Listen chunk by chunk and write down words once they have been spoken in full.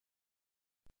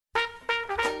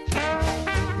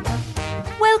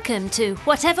Welcome to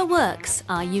Whatever Works,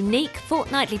 our unique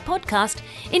fortnightly podcast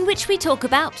in which we talk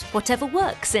about whatever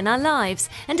works in our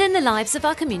lives and in the lives of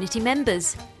our community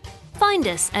members. Find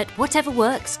us at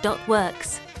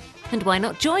whateverworks.works. And why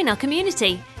not join our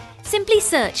community? Simply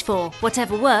search for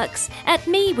Whatever Works at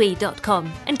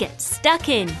MeWe.com and get stuck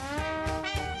in.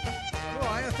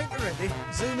 Right, I think we're ready.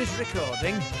 Zoom is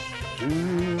recording.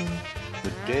 Zoom,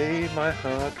 the day my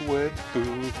heart went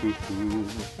boo-hoo-hoo.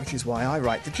 Which is why I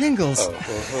write the jingles.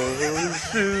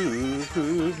 Zoom.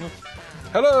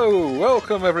 Hello,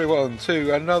 welcome everyone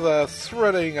to another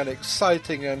thrilling and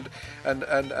exciting and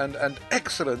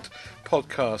excellent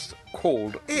podcast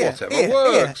called Whatever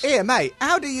Works. Here, mate,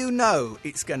 how do you know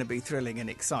it's going to be thrilling and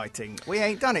exciting? We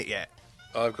ain't done it yet.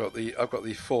 I've got the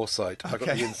foresight. Okay. I've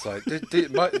got the insight.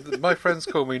 My friends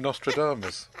call me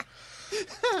Nostradamus.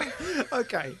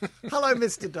 Okay. Hello,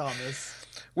 Mr. Damas.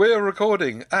 We're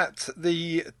recording at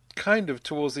the kind of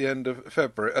towards the end of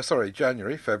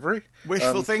January.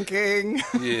 Wishful thinking.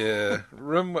 Yeah.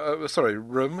 Room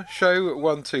show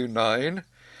 129.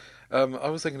 I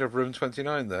was thinking of room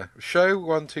 29 there. Show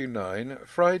 129,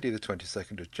 Friday the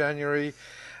 22nd of January,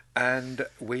 and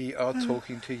we are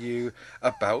talking to you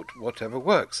about Whatever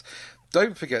Works.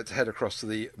 Don't forget to head across to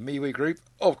the MeWe group,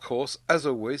 of course, as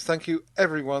always. Thank you,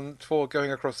 everyone, for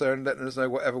going across there and letting us know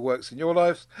whatever works in your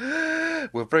lives.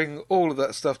 We'll bring all of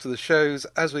that stuff to the shows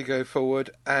as we go forward,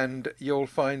 and you'll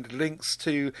find links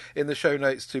in the show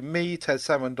notes to me,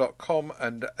 tedsalmon.com,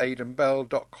 and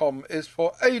aidenbell.com is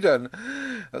for Aidan.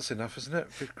 That's enough, isn't it?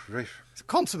 Good grief.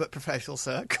 Consummate professional,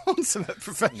 sir. Consummate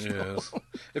professional. Yes.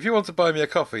 If you want to buy me a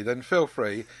coffee, then feel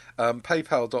free.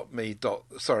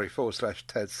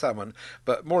 PayPal.me/TedSalmon.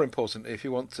 But more importantly, if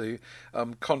you want to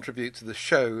contribute to the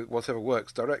show, Whatever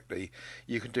Works, directly,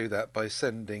 you can do that by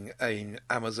sending an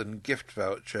Amazon gift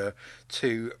voucher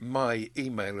to my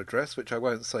email address, which I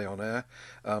won't say on air,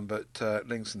 but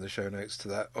links in the show notes to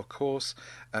that, of course,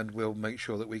 and we'll make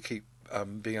sure that we keep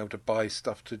being able to buy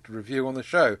stuff to review on the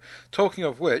show. Talking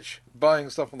of which, buying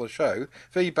stuff on the show,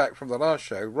 feedback from the last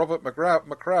show, Robert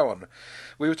McCrowan.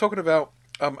 We were talking about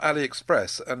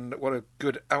AliExpress and what a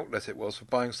good outlet it was for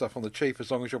buying stuff on the cheap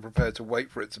as long as you're prepared to wait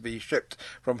for it to be shipped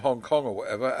from Hong Kong or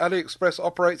whatever. AliExpress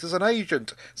operates as an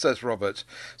agent, says Robert,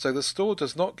 so the store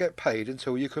does not get paid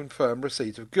until you confirm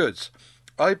receipt of goods.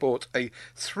 I bought a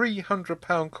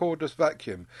 £300 cordless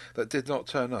vacuum that did not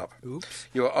turn up. Oops.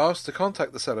 You are asked to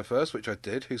contact the seller first, which I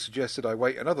did, who suggested I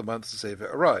wait another month to see if it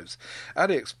arrives.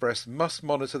 AliExpress must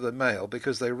monitor the mail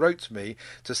because they wrote to me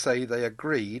to say they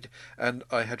agreed and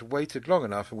I had waited long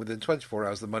enough, and within 24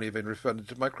 hours the money had been refunded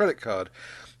to my credit card.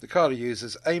 The card I use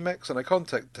is Amex, and I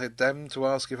contacted them to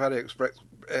ask if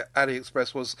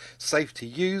AliExpress was safe to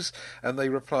use, and they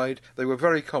replied they were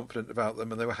very confident about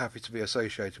them and they were happy to be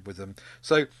associated with them.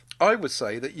 So I would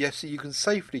say that yes, you can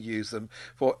safely use them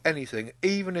for anything,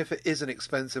 even if it is an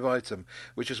expensive item,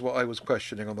 which is what I was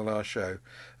questioning on the last show.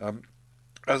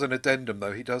 As an addendum,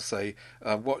 though, he does say,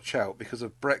 watch out, because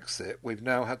of Brexit, we've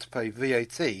now had to pay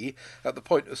VAT at the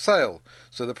point of sale,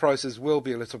 so the prices will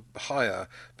be a little higher,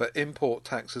 but import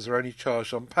taxes are only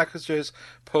charged on packages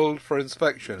pulled for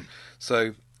inspection.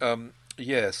 So,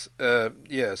 yes,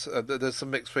 there's some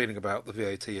mixed feeling about the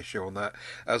VAT issue on that,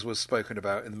 as was spoken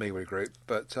about in the MeWe group.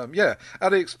 But,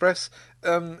 AliExpress,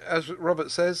 as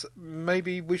Robert says,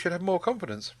 maybe we should have more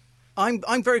confidence.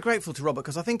 I'm very grateful to Robert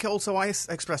because I think also I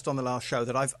expressed on the last show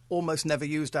that I've almost never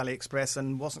used AliExpress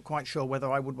and wasn't quite sure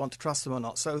whether I would want to trust them or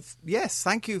not. So, yes,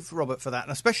 thank you, Robert, for that.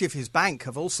 And especially if his bank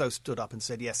have also stood up and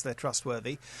said, yes, they're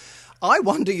trustworthy. I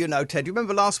wonder, Ted, you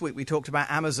remember last week we talked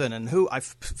about Amazon and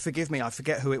forgive me, I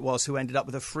forget who it was who ended up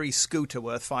with a free scooter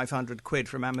worth £500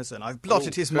 from Amazon. I've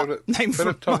blotted his name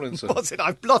from Tomlinson.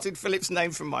 I've blotted Philip's name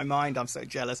from my mind. I'm so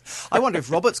jealous. I wonder if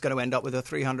Robert's going to end up with a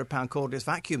 £300 cordless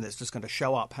vacuum that's just going to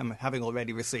show up, having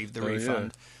already received the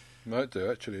refund. Yeah. Might do,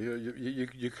 actually.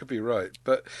 You could be right.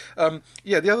 But,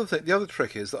 the other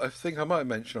trick is that I think I might have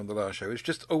mentioned on the last show is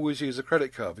just always use a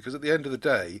credit card, because at the end of the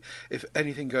day, if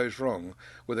anything goes wrong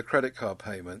with a credit card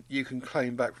payment, you can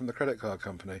claim back from the credit card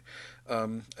company.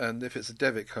 And if it's a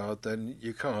debit card, then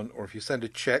you can't. Or if you send a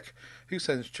cheque, who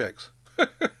sends cheques? Do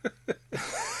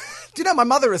you know, my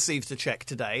mother received a cheque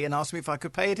today and asked me if I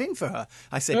could pay it in for her.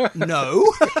 I said,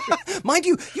 no. Mind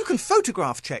you, you can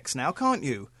photograph cheques now, can't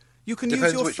you? You can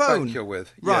Depends use your which phone. bank you're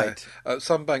with. Right. Yeah.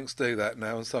 Some banks do that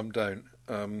now and some don't.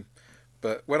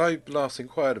 but when I last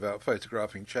inquired about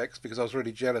photographing cheques, because I was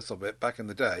really jealous of it back in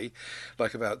the day,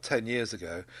 like about 10 years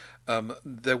ago,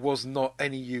 there was not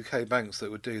any UK banks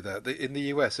that would do that. In the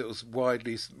US, it was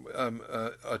widely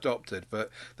adopted, but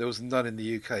there was none in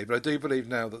the UK. But I do believe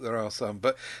now that there are some.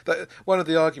 But one of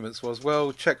the arguments was,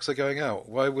 well, cheques are going out.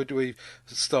 Why would we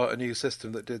start a new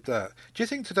system that did that? Do you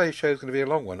think today's show is going to be a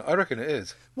long one? I reckon it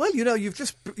is. Well,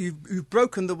 you've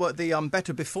broken the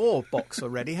Better Before box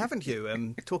already, haven't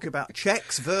you? Talking about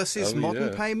cheques versus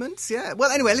modern payments. Yeah.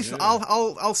 Well, anyway, listen. Yeah.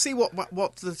 I'll see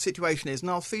what the situation is,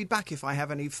 and I'll feed back if I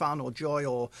have any fun or joy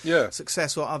or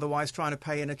success or otherwise trying to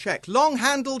pay in a cheque.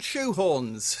 Long-handled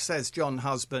shoehorns, says John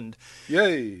Husband.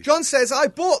 Yay! John says, I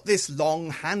bought this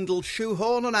long-handled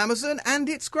shoehorn on Amazon, and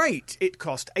it's great. It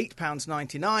cost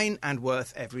 £8.99 and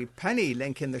worth every penny.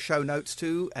 Link in the show notes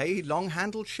to a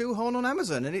long-handled shoehorn on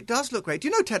Amazon. And it does look great. Do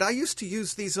you know, Ted, I used to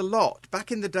use these a lot.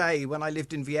 Back in the day when I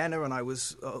lived in Vienna and I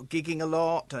was gigging a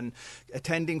lot and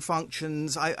attending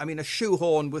functions, I mean, a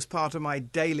shoehorn was part of my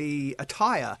daily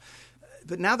attire.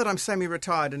 But now that I'm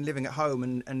semi-retired and living at home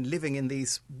and living in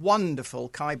these wonderful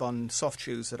Kaibon soft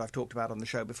shoes that I've talked about on the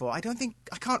show before, I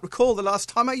can't recall the last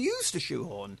time I used a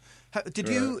shoehorn.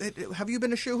 Have you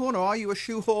been a shoehorn, or are you a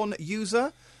shoehorn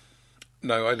user?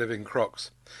 No, I live in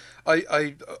Crocs.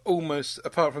 I almost,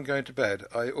 apart from going to bed,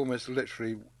 I almost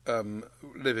literally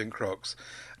live in Crocs,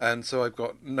 and so I've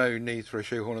got no need for a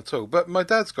shoehorn at all. But my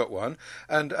dad's got one,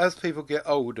 and as people get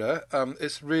older,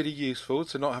 it's really useful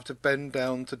to not have to bend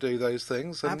down to do those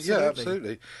things. And absolutely. Yeah,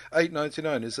 absolutely.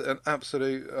 £8.99 is an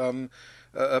absolute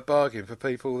a bargain for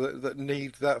people that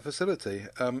need that facility,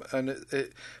 and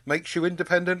it makes you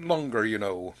independent longer, you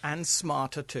know. And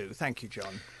smarter too. Thank you,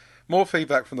 John. More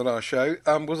feedback from the last show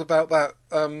was about that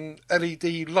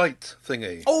LED light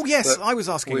thingy. Oh, yes, I was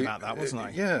asking about that, wasn't I?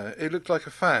 Yeah, it looked like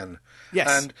a fan.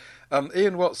 Yes. And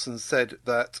Ian Watson said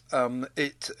that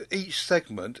each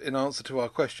segment, in answer to our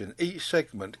question, each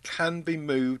segment can be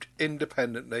moved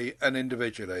independently and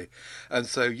individually. And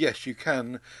so, yes, you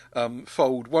can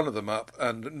fold one of them up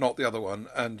and not the other one,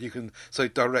 and you can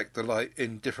direct the light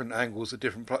in different angles at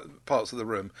different parts of the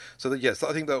room. So that, yes,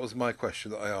 I think that was my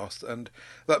question that I asked, and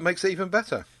that makes it even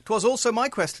better. It was also my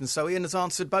question, so Ian has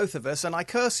answered both of us, and I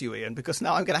curse you, Ian, because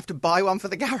now I'm going to have to buy one for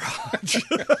the garage.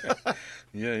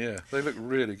 Yeah, they look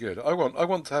really good. I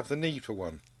want to have the need for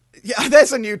one. Yeah,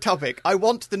 there's a new topic. I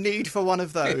want the need for one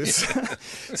of those.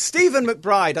 Stephen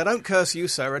McBride, I don't curse you,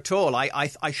 sir, at all.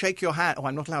 I shake your hand. Oh,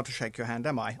 I'm not allowed to shake your hand,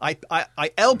 am I?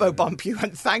 I elbow bump you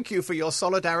and thank you for your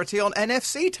solidarity on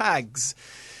NFC tags.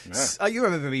 Yeah. You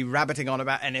remember me rabbiting on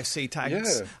about NFC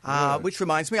tags, which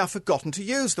reminds me I've forgotten to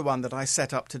use the one that I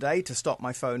set up today to stop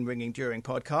my phone ringing during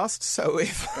podcasts. So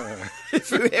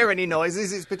if you hear any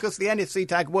noises, it's because the NFC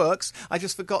tag works. I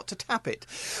just forgot to tap it.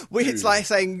 It's like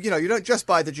saying, you don't just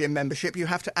buy the gym membership, you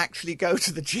have to actually go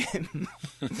to the gym.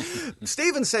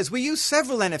 Stephen says, we use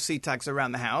several NFC tags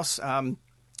around the house.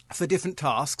 For different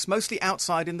tasks, mostly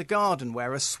outside in the garden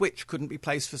where a switch couldn't be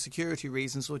placed for security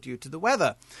reasons or due to the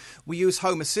weather. We use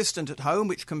Home Assistant at home,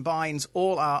 which combines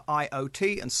all our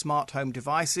IoT and smart home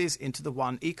devices into the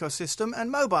one ecosystem and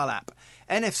mobile app.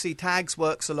 NFC Tags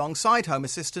works alongside Home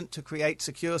Assistant to create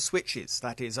secure switches.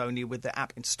 That is, only with the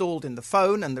app installed in the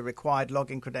phone and the required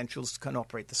login credentials can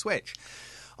operate the switch.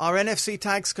 Our NFC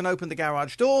tags can open the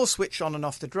garage door, switch on and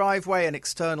off the driveway and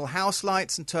external house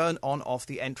lights, and turn on off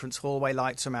the entrance hallway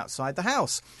lights from outside the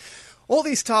house. All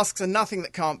these tasks are nothing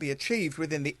that can't be achieved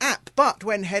within the app, but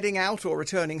when heading out or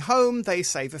returning home, they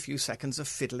save a few seconds of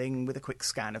fiddling with a quick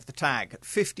scan of the tag. At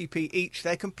 50p each,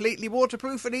 they're completely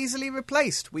waterproof and easily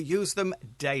replaced. We use them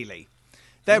daily.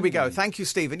 There we go. Thank you,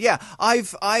 Stephen. Yeah,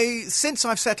 since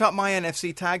I've set up my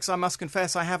NFC tags, I must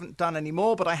confess I haven't done any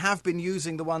more, but I have been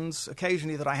using the ones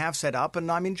occasionally that I have set up,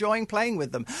 and I'm enjoying playing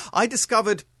with them. I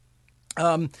discovered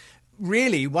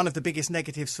really one of the biggest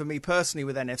negatives for me personally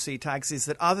with NFC tags is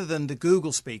that other than the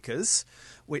Google speakers,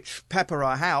 which pepper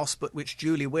our house, but which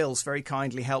Julie Wills very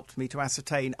kindly helped me to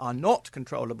ascertain are not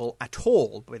controllable at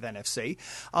all with NFC.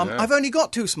 I've only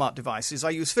got two smart devices. I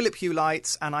use Philips Hue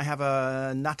lights and I have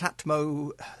a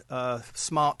Natatmo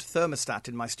smart thermostat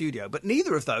in my studio. But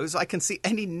neither of those I can see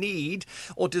any need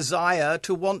or desire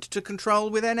to want to control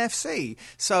with NFC.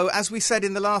 So as we said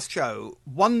in the last show,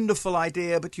 wonderful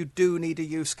idea, but you do need a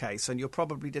use case. And you're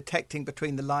probably detecting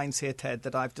between the lines here, Ted,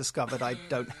 that I've discovered I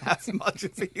don't have much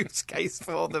of a use case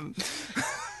for them.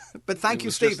 But thank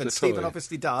you, Stephen. Stephen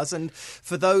obviously does. And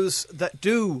for those that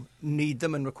do need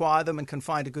them and require them and can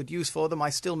find a good use for them,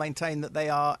 I still maintain that they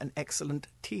are an excellent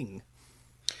thing.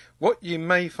 What you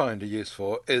may find a use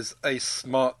for is a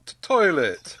smart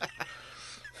toilet.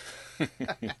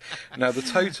 Now, the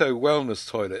Toto Wellness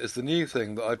Toilet is the new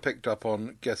thing that I picked up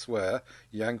on, guess where?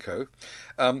 Yanko.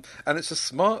 And it's a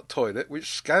smart toilet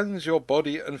which scans your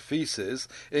body and feces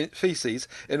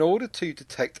in order to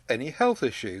detect any health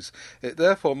issues. It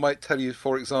therefore might tell you,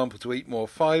 for example, to eat more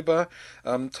fibre.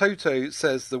 Toto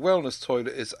says the wellness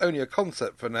toilet is only a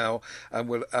concept for now and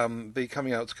will be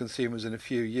coming out to consumers in a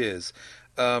few years.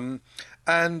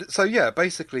 And so, yeah,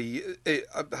 basically it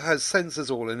has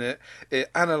sensors all in it. It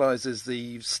analyses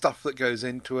the stuff that goes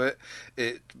into it.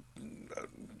 It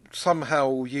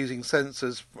somehow, using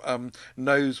sensors,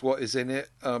 knows what is in it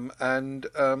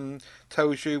and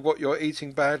tells you what you're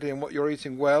eating badly and what you're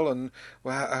eating well and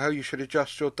how you should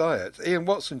adjust your diet. Ian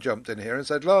Watson jumped in here and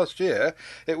said last year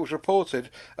it was reported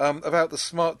about the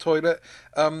smart toilet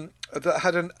that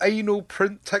had an anal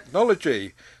print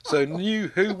technology, so knew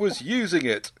who was using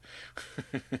it.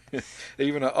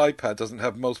 Even an iPad doesn't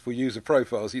have multiple user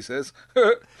profiles, he says.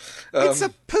 It's a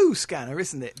poo scanner,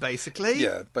 isn't it, basically?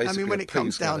 Yeah, basically. I mean, when it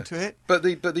comes down to it. But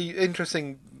the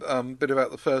interesting bit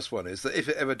about the first one is that if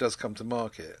it ever does come to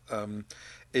market,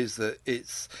 is that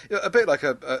it's a bit like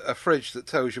a fridge that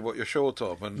tells you what you're short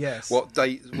of and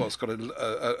what's got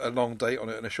a long date on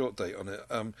it and a short date on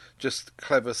it. Just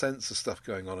clever sensor stuff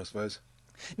going on, I suppose.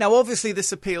 Now, obviously,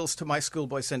 this appeals to my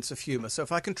schoolboy sense of humour, so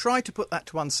if I can try to put that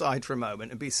to one side for a moment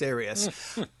and be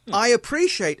serious, I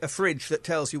appreciate a fridge that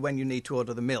tells you when you need to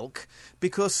order the milk,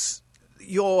 because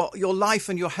your life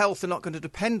and your health are not going to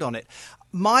depend on it.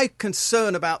 My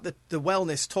concern about the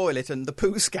wellness toilet and the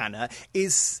poo scanner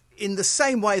is in the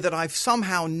same way that I've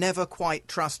somehow never quite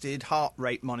trusted heart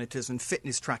rate monitors and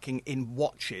fitness tracking in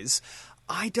watches.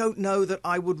 I don't know that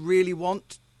I would really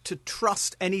want to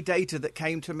trust any data that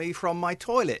came to me from my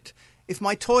toilet. If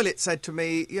my toilet said to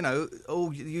me, you know, oh,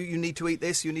 you need to eat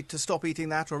this, you need to stop eating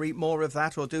that, or eat more of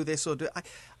that, or do this, or do...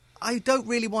 I don't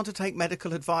really want to take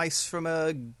medical advice from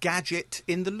a gadget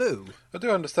in the loo. I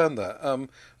do understand that.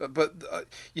 But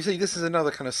you see, this is another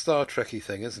kind of Star Trek-y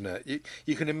thing, isn't it?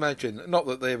 You can imagine, not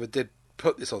that they ever did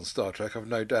put this on Star Trek, I've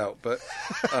no doubt, but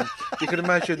you can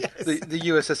imagine the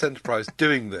USS Enterprise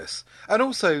doing this. And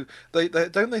also, they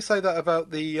don't they say that about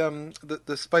the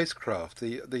spacecraft,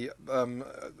 the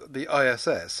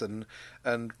ISS and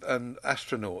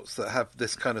astronauts that have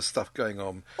this kind of stuff going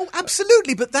on. Oh,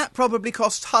 absolutely, but that probably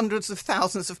costs hundreds of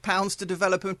thousands of pounds to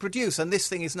develop and produce, and this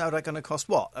thing is now going to cost,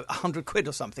 what, £100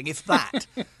 or something, if that.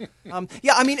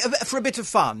 Yeah, I mean, for a bit of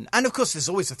fun. And, of course, there's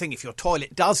always the thing, if your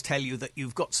toilet does tell you that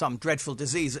you've got some dreadful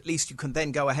disease, at least you can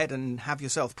then go ahead and have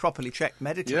yourself properly checked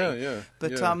medically. Yeah.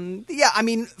 But, yeah, I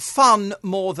mean, fun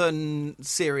more than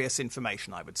serious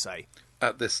information, I would say.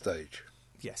 At this stage.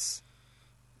 Yes.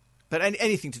 But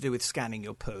anything to do with scanning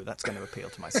your poo, that's going to appeal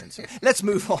to my sense of... Let's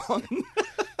move on.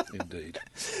 Indeed.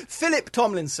 Philip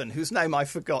Tomlinson, whose name I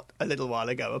forgot a little while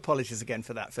ago, apologies again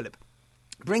for that, Philip,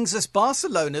 brings us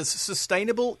Barcelona's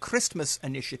Sustainable Christmas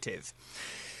Initiative.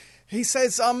 He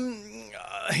says,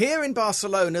 here in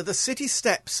Barcelona, the city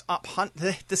sets up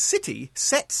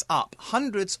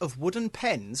hundreds of wooden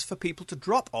pens for people to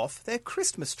drop off their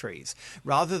Christmas trees.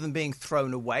 Rather than being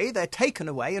thrown away, they're taken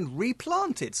away and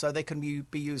replanted so they can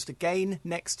be used again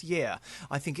next year.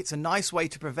 I think it's a nice way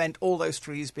to prevent all those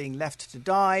trees being left to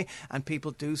die, and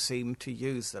people do seem to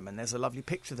use them. And there's a lovely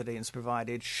picture that Ian's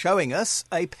provided showing us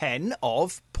a pen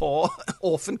of poor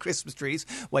orphan Christmas trees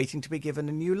waiting to be given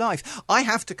a new life. I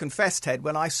have to confess, Ted,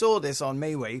 when I saw this on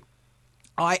MeWe,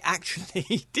 I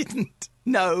actually didn't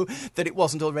know that it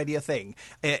wasn't already a thing.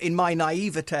 In my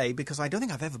naivete, because I don't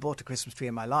think I've ever bought a Christmas tree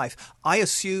in my life, I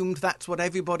assumed that's what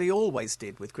everybody always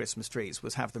did with Christmas trees,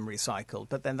 was have them recycled.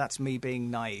 But then that's me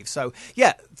being naive. So,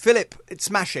 yeah, Philip, it's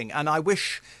smashing. And I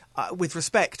wish... with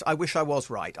respect, I wish I was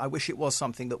right. I wish it was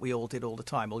something that we all did all the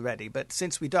time already. But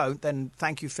since we don't, then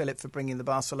thank you, Philip, for bringing the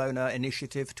Barcelona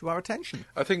initiative to our attention.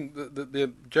 I think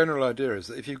the general idea is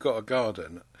that if you've got a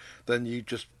garden, then you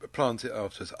just plant it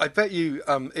afterwards. I bet you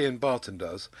Ian Barton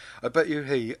does. I bet you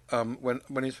he, when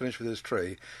he's finished with his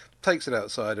tree, takes it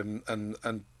outside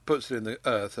and puts it in the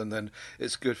earth, and then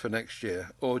it's good for next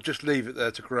year. Or just leave it there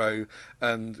to grow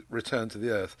and return to the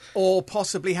earth. Or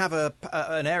possibly have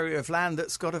an area of land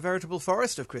that's got a veritable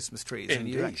forest of Christmas trees. Indeed. And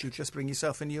you actually just bring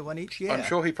yourself a new one each year. I'm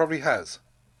sure he probably has.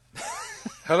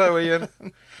 Hello, Ian.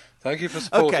 Thank you for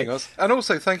supporting us. And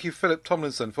also thank you, Philip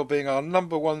Tomlinson, for being our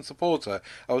 #1 supporter.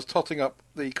 I was totting up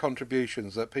the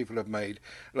contributions that people have made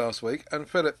last week, and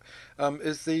Philip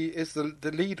is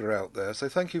the leader out there. So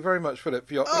thank you very much, Philip,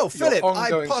 for your Philip,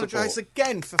 ongoing I apologise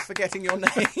again for forgetting your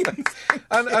name.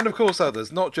 and of course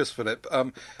others, not just Philip.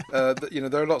 There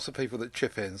are lots of people that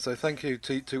chip in. So thank you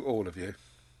to all of you.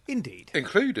 Indeed.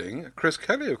 Including Chris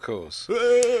Kelly, of course.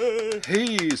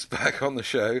 He's back on the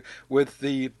show with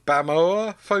the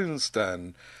Bamoa phone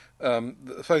stand.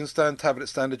 The phone stand, tablet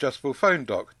stand, adjustable phone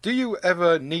dock. Do you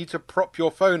ever need to prop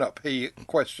your phone up? He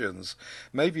questions.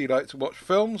 Maybe you like to watch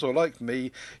films, or like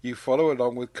me, you follow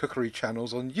along with cookery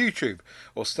channels on YouTube,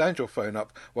 or stand your phone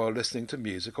up while listening to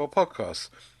music or podcasts.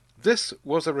 This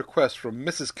was a request from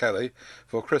Mrs. Kelly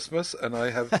for Christmas, and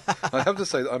I have to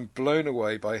say that I'm blown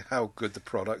away by how good the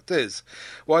product is.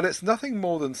 While it's nothing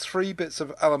more than 3 bits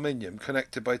of aluminium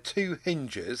connected by 2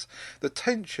 hinges, the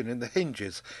tension in the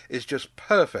hinges is just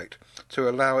perfect to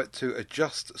allow it to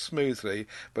adjust smoothly,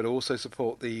 but also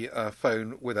support the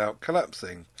phone without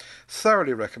collapsing.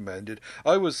 Thoroughly recommended.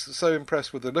 I was so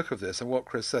impressed with the look of this and what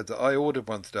Chris said that I ordered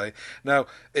one today. Now,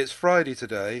 it's Friday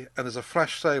today, and there's a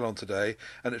flash sale on today,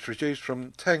 and it's reduced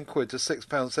from £10 to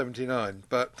 £6.79,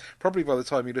 but probably by the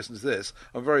time you listen to this,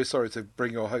 I'm very sorry to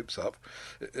bring your hopes up.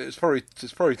 It's probably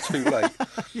too late.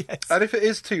 Yes. And if it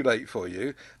is too late for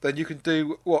you, then you can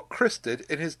do what Chris did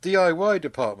in his DIY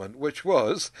department, which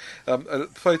was a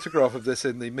photograph of this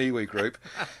in the MeWe group.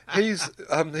 He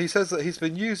says that he's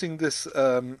been using this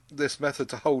this method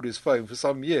to hold his phone for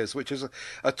some years, which is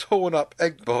a torn up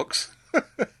egg box,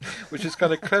 which is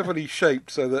kind of cleverly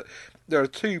shaped so that there are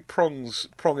 2 prongs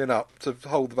pronging up to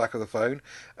hold the back of the phone,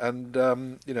 and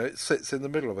it sits in the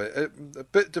middle of it. A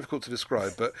bit difficult to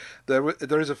describe, but there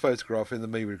is a photograph in the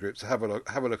MeWe group, so have a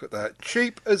look at that.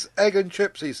 Cheap as egg and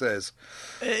chips, he says.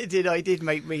 It did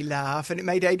make me laugh, and it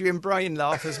made Adrian Bryan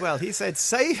laugh as well. He said,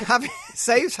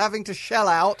 saves having to shell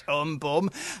out, boom,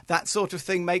 that sort of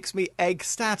thing makes me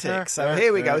egg-static. So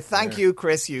here we go. Thank you,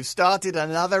 Chris. You started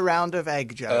another round of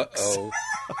egg jokes. Uh-oh.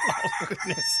 Oh,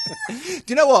 goodness. Do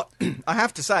you know what? I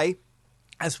have to say,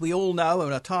 as we all know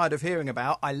and are tired of hearing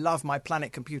about, I love my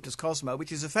Planet Computers Cosmo,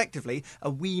 which is effectively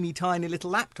a weeny tiny little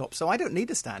laptop, so I don't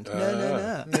need a stand.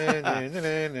 No.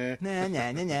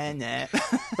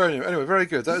 Anyway, very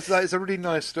good. That is a really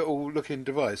nice little looking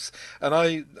device, and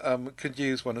I could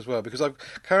use one as well, because I'm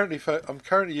currently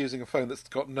using a phone that's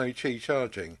got no Qi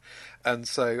charging, and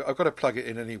so I've got to plug it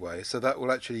in anyway, so that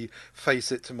will actually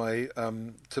face it to my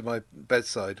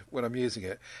bedside when I'm using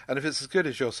it. And if it's as good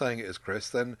as you're saying it is, Chris,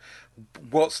 then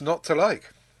what's not to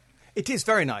like? It is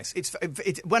very nice.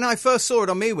 When I first saw it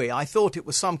on MeWe, I thought it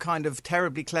was some kind of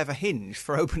terribly clever hinge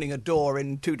for opening a door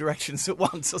in 2 directions at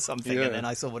once or something, and then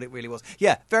I saw what it really was.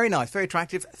 Yeah, very nice, very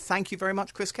attractive. Thank you very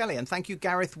much, Chris Kelly, and thank you,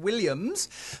 Gareth Williams,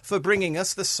 for bringing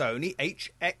us the Sony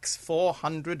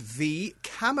HX400V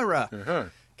camera. Uh-huh.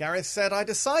 Gareth said, I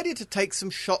decided to take some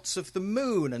shots of the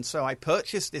moon, and so I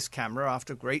purchased this camera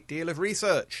after a great deal of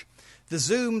research. The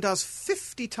zoom does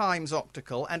 50 times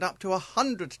optical and up to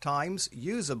 100 times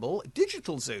usable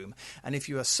digital zoom. And if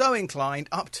you are so inclined,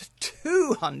 up to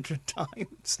 200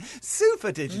 times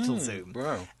super digital zoom.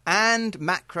 Wow. And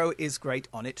macro is great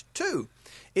on it too.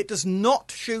 It does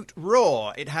not shoot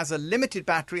RAW. It has a limited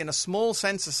battery and a small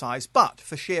sensor size, but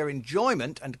for sheer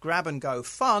enjoyment and grab-and-go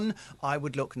fun, I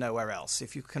would look nowhere else.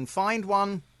 If you can find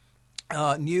one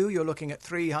new, you're looking at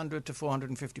 £300 to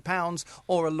 £450,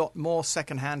 or a lot more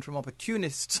second-hand from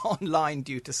opportunists online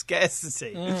due to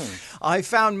scarcity. I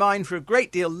found mine for a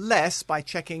great deal less by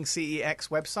checking CEX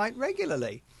website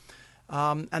regularly.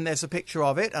 And there's a picture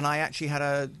of it, and I actually had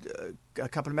a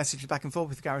couple of messages back and forth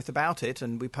with Gareth about it,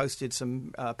 and we posted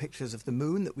some pictures of the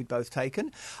moon that we'd both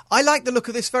taken. I like the look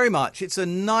of this very much. It's a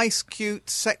nice, cute,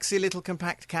 sexy little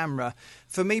compact camera.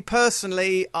 For me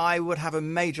personally, I would have a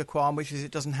major qualm, which is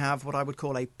it doesn't have what I would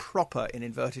call a proper, in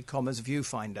inverted commas,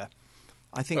 viewfinder.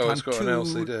 I think it's got an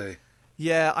LCD.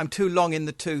 Yeah, I'm too long in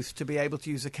the tooth to be able to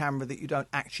use a camera that you don't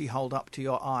actually hold up to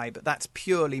your eye, but that's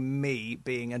purely me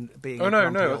being a grumpy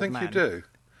no, I think man. you do.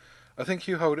 I think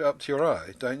you hold it up to your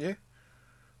eye, don't you?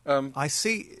 I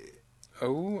see.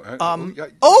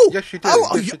 Yes, you do.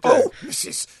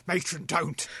 Mrs. Matron,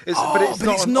 don't. But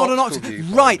it's not an optical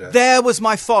viewfinder. Right, there was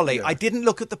my folly. Yeah. I didn't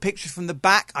look at the picture from the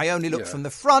back. I only looked from the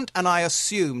front, and I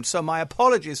assumed. So my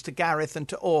apologies to Gareth and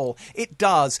to all. It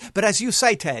does. But as you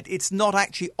say, Ted, it's not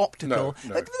actually optical.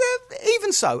 No.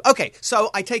 Even so. Okay,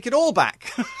 so I take it all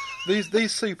back.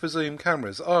 These super zoom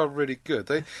cameras are really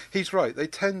good. He's right. They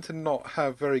tend to not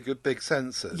have very good big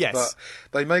sensors, but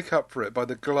they make up for it by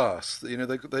the glass. You know,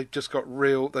 they've just got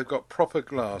they've got proper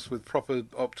glass with proper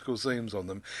optical zooms on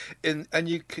them, and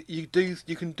you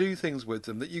can do things with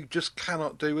them that you just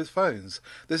cannot do with phones.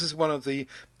 This is one of the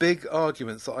big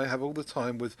arguments that I have all the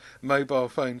time with mobile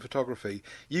phone photography.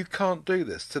 You can't do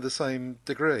this to the same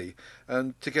degree,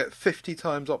 and to get 50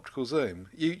 times optical zoom,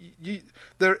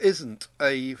 there isn't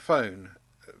a phone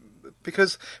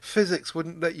because physics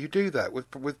wouldn't let you do that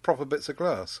with proper bits of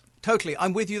glass. Totally.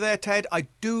 I'm with you there, Ted. I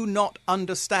do not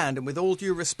understand, and with all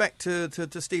due respect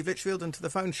to Steve Litchfield and to the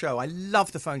Phone Show, I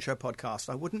love the Phone Show podcast.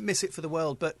 I wouldn't miss it for the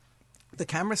world, but the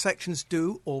camera sections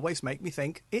do always make me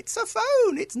think it's a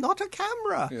phone, it's not a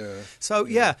camera. Yeah. So,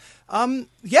 yeah. And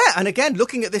again,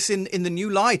 looking at this in the new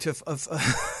light of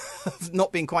of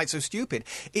not being quite so stupid,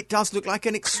 it does look like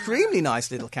an extremely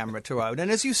nice little camera to own.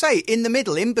 And as you say, in the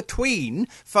middle, in between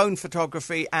phone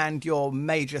photography and your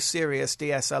major serious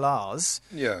DSLRs,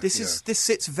 this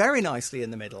sits very nicely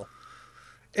in the middle.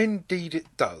 Indeed it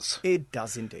does. It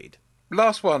does indeed.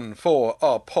 Last one for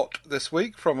our pot this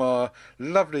week from our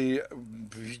lovely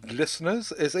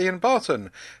listeners is Ian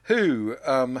Barton, who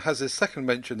has his second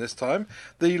mention this time,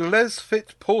 the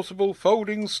LesFit portable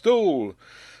folding stool.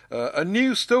 A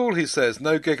new stool, he says,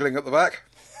 no giggling at the back.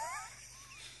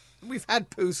 We've had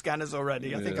poo scanners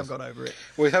already. I think I've got over it.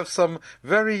 We have some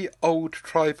very old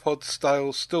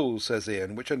tripod-style stools, says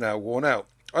Ian, which are now worn out.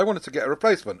 I wanted to get a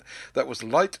replacement that was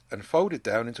light and folded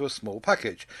down into a small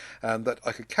package, and that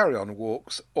I could carry on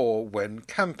walks or when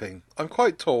camping. I'm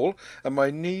quite tall, and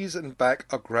my knees and back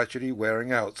are gradually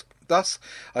wearing out. Thus,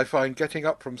 I find getting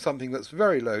up from something that's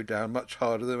very low down much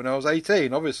harder than when I was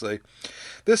 18, obviously.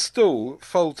 This stool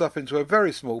folds up into a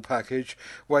very small package,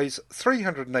 weighs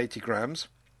 380 grams,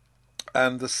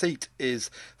 and the seat is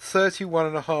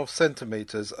 31.5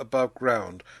 centimetres above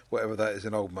ground, whatever that is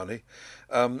in old money.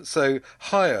 So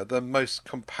higher than most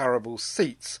comparable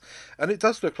seats, and it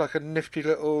does look like a nifty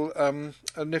little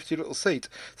seat.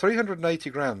 380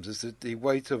 grams is the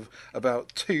weight of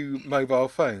about 2 mobile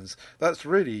phones. That's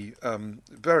really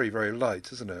very, very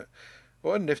light, isn't it?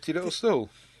 What a nifty little stool.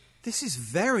 This is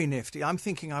very nifty. I'm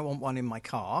thinking I want one in my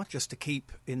car, just to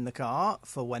keep in the car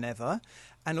for whenever.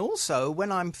 And also,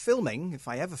 when I'm filming, if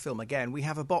I ever film again, we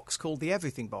have a box called the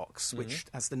Everything Box, which,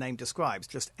 as the name describes,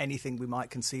 just anything we might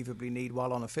conceivably need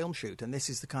while on a film shoot. And this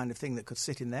is the kind of thing that could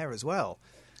sit in there as well.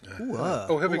 Here we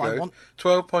go.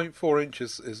 12.4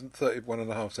 inches is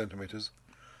 31.5 centimetres.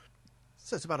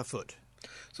 So it's about a foot.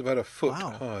 It's about a foot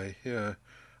high, yeah.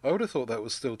 I would have thought that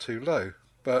was still too low.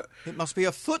 But it must be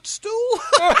a footstool.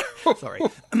 Sorry.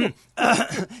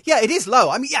 Yeah, it is low.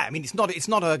 I mean, it's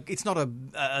not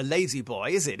a lazy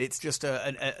boy, is it? It's just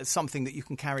a something that you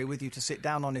can carry with you to sit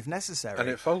down on if necessary. And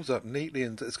it folds up neatly,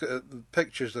 and it's got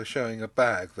pictures are showing a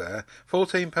bag there.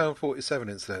 £14.47,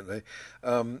 incidentally.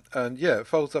 And yeah, it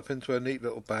folds up into a neat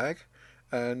little bag.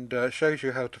 And shows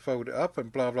you how to fold it up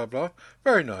and blah, blah, blah.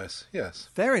 Very nice, yes.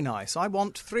 Very nice. I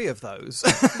want 3 of those.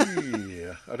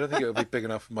 Yeah, I don't think it'll be big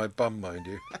enough for my bum, mind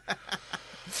you.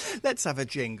 Let's have a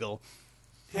jingle.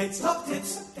 Ted's Top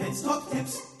Tips, Ted's Top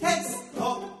Tips, Ted's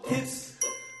Top Tips.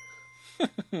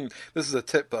 This is a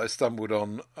tip that I stumbled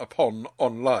upon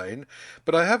online,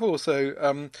 but I have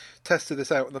also tested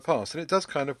this out in the past, and it does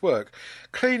kind of work.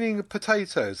 Cleaning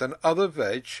potatoes and other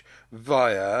veg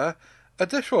via a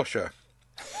dishwasher.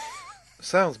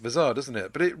 Sounds bizarre, doesn't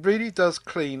it? But it really does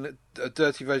clean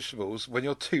dirty vegetables when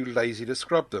you're too lazy to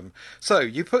scrub them. So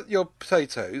you put your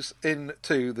potatoes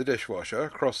into the dishwasher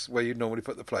across where you normally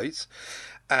put the plates,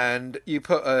 and you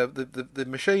put the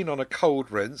machine on a cold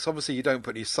rinse. Obviously, you don't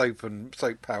put any soap and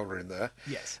soap powder in there.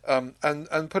 Yes.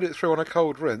 And put it through on a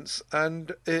cold rinse,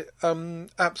 and it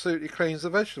absolutely cleans the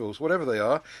vegetables, whatever they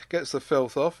are, gets the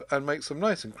filth off, and makes them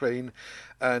nice and clean.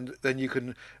 And then you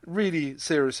can really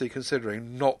seriously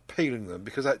considering not peeling them,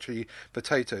 because actually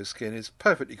potato skin is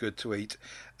perfectly good to eat,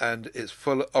 and it's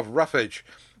full of roughage.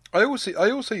 I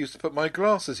also used to put my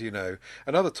glasses,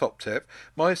 another top tip,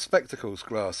 my spectacles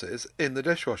glasses in the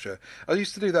dishwasher. I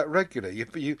used to do that regularly.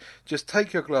 You just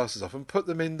take your glasses off and put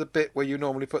them in the bit where you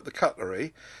normally put the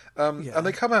cutlery, and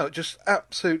they come out just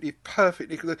absolutely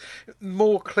perfectly,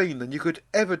 more clean than you could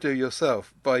ever do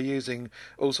yourself by using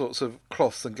all sorts of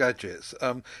cloths and gadgets.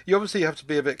 You obviously have to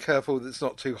be a bit careful that it's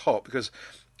not too hot, because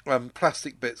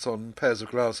plastic bits on pairs of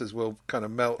glasses will kind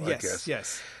of melt, I guess.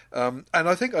 Yes. And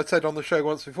I think I said on the show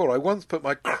once before, I once put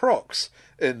my Crocs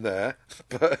in there,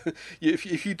 but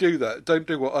if you do that, don't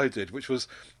do what I did, which was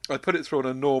I put it through on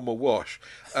a normal wash,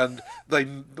 and they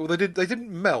didn't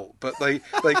melt, but they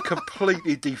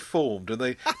completely deformed, and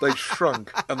they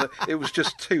shrunk, and it was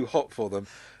just too hot for them.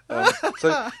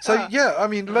 So yeah, I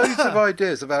mean, loads of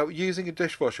ideas about using a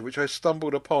dishwasher, which I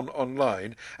stumbled upon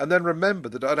online, and then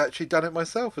remembered that I'd actually done it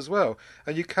myself as well.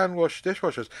 And you can wash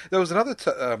dishwashers. There was another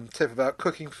tip about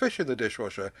cooking fish in the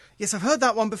dishwasher. Yes, I've heard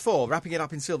that one before. Wrapping it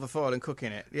up in silver foil and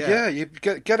cooking it. Yeah, you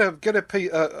get a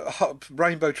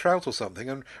rainbow trout or something,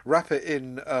 and wrap it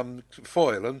in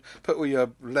foil, and put all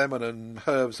your lemon and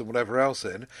herbs and whatever else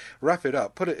in. Wrap it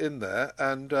up, put it in there,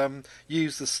 and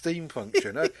use the steam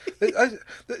function.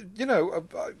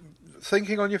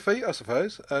 thinking on your feet, I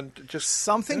suppose, and just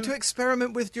Something to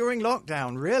experiment with during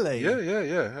lockdown, really.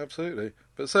 Yeah, absolutely.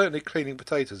 But certainly cleaning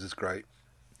potatoes is great.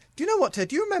 Do you know what, Ted?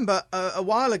 Do you remember a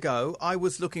while ago I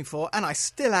was looking for, and I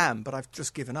still am, but I've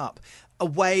just given up, a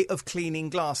way of cleaning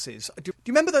glasses? Do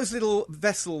you remember those little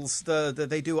vessels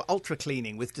they do ultra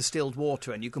cleaning with distilled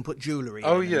water, and you can put jewellery in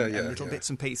and little bits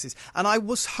and pieces? And I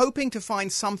was hoping to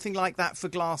find something like that for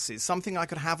glasses, something I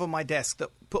could have on my desk that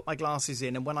put my glasses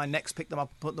in, and when I next pick them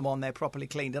up and put them on, they're properly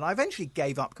cleaned. And I eventually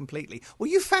gave up completely. Well,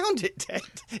 you found it, Ted.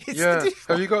 It's the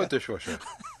Have you got a dishwasher?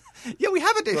 Yeah, we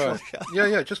have a dishwasher.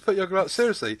 Right. Yeah, just put your glass.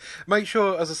 Seriously, make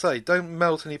sure, as I say, don't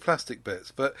melt any plastic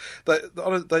bits. But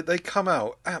they come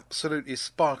out absolutely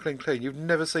sparkling clean. You've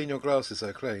never seen your glasses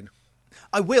so clean.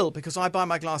 I will, because I buy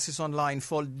my glasses online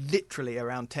for literally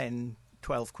around 10,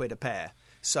 12 quid a pair.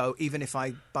 So even if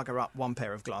I bugger up one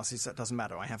pair of glasses, that doesn't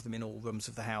matter. I have them in all rooms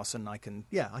of the house, and I can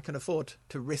afford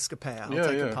to risk a pair. I'll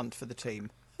take a punt for the team.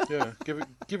 Yeah, give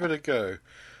it a go.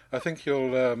 I think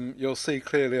you'll see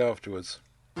clearly afterwards.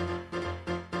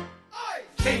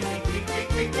 Clean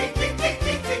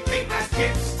as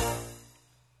chips.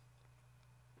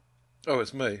 Oh,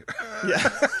 it's me. Yeah.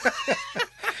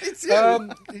 It's you.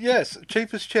 Yes,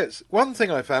 cheap as chips. One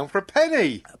thing I found for a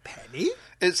penny. A penny?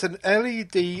 It's an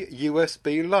LED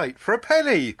USB light for a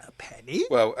penny. A penny?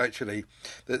 Well, actually,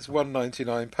 that's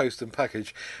 $1.99 post and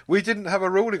package. We didn't have a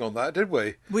ruling on that, did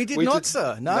we? We did not,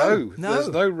 sir. No. There's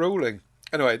no ruling.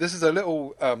 Anyway, this is a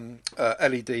little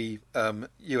LED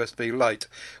USB light,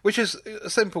 which is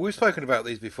simple. We've spoken about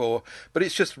these before, but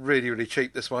it's just really, really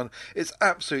cheap, this one. It's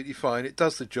absolutely fine. It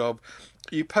does the job.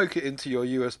 You poke it into your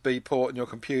USB port on your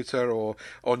computer or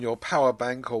on your power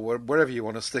bank or wherever you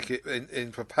want to stick it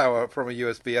in for power from a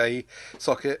USB-A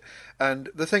socket. And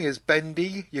the thing is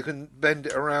bendy. You can bend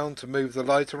it around to move the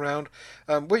light around.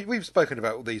 We've spoken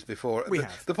about all these before. We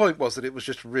have. The point was that it was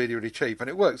just really, really cheap, and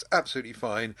it works absolutely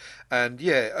fine. And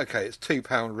yeah, okay, it's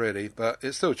 £2 really, but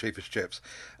it's still cheap as chips.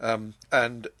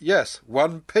 And yes,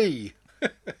 1p.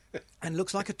 And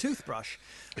looks like a toothbrush.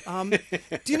 Do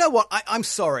you know what? I'm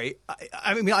sorry.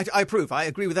 I mean, I approve. I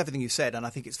agree with everything you said, and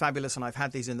I think it's fabulous, and I've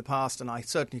had these in the past, and I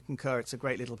certainly concur it's a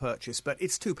great little purchase, but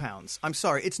it's £2. I'm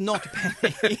sorry, it's not a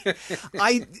penny.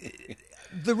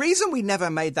 The reason we never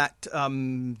made that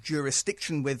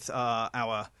jurisdiction with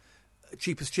our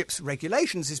cheapest chips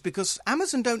regulations is because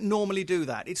Amazon don't normally do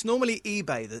that. It's normally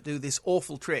eBay that do this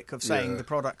awful trick of saying the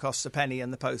product costs a penny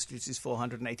and the postage is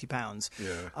 £480.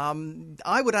 Yeah.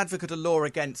 I would advocate a law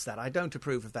against that. I don't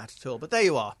approve of that at all. But there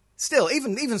you are. Still,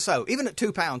 even so, even at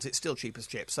 £2, it's still cheap as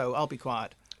chips. So I'll be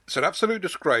quiet. It's an absolute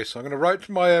disgrace. I'm going to write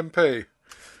to my MP.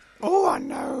 Oh, I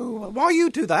know. While you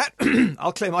do that,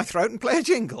 I'll clear my throat and play a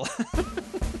jingle.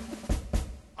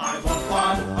 I want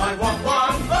one, I want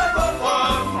one, I want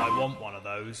one. I want one of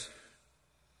those.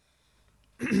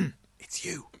 It's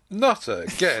you. Not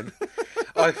again.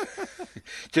 I've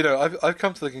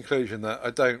come to the conclusion that I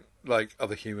don't like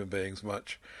other human beings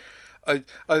much.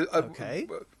 Okay.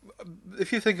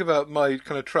 If you think about my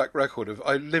kind of track record of,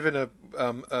 I live in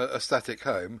a static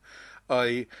home.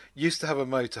 I used to have a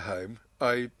motorhome.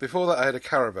 Before that I had a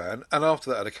caravan, and after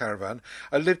that I had a caravan.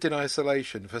 I lived in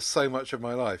isolation for so much of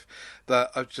my life that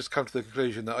I've just come to the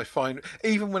conclusion that I find,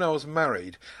 even when I was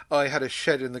married, I had a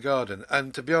shed in the garden,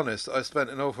 and to be honest, I spent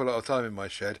an awful lot of time in my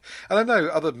shed. And I know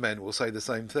other men will say the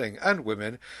same thing, and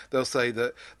women. They'll say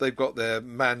that they've got their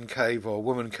man cave or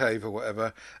woman cave or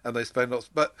whatever, and they spend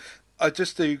lots. But I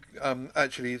just do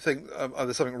actually think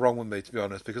there's something wrong with me, to be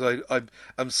honest, because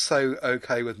I'm so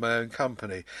okay with my own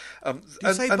company.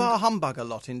 You say bar humbug a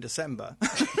lot in December.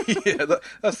 Yeah,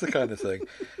 that's the kind of thing.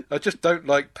 I just don't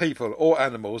like people or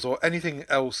animals or anything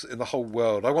else in the whole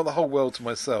world. I want the whole world to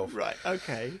myself. Right,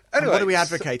 okay. Anyway, and what are we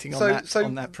advocating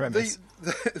on that premise?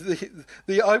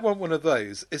 The I want one of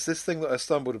those is this thing that I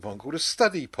stumbled upon called a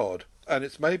study pod, and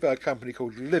it's made by a company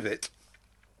called Livit.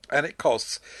 And it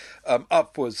costs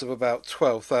upwards of about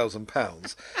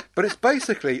 £12,000. But it's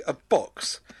basically a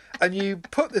box, and you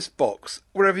put this box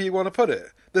wherever you want to put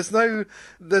it. There's no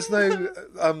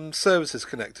services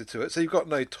connected to it, so you've got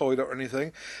no toilet or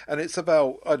anything. And it's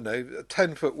about, I don't know,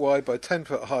 10 foot wide by 10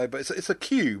 foot high, but it's a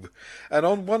cube. And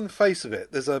on one face of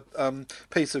it, there's a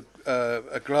piece of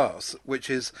a glass which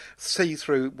is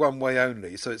see-through one way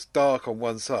only, so it's dark on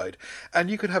one side. And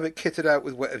you can have it kitted out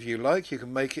with whatever you like. You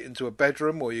can make it into a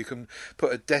bedroom, or you can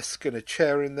put a desk and a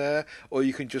chair in there, or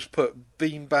you can just put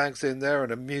bean bags in there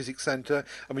and a music centre.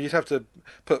 I mean, you'd have to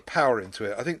put power into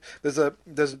it. I think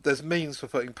there's means for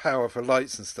putting power for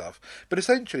lights and stuff, but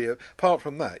essentially, apart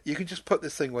from that, you can just put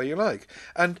this thing where you like,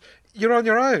 and you're on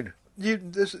your own.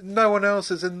 there's no one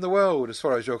else is in the world as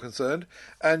far as you're concerned,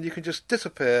 and you can just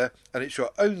disappear, and it's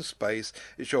your own space.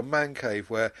 It's your man cave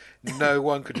where no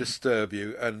one can disturb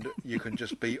you, and you can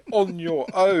just be on your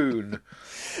own.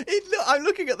 I'm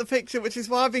looking at the picture, which is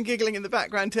why I've been giggling in the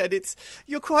background, Ted.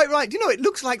 You're quite right. You know, it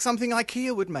looks like something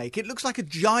IKEA would make. It looks like a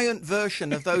giant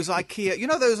version of those IKEA. You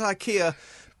know those IKEA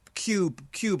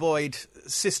cuboid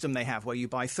system they have where you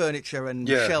buy furniture and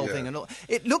shelving and all.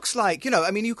 It looks like, you know,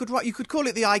 I mean, you could call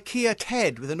it the IKEA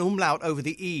Ted with an umlaut over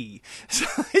the E. So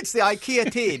it's the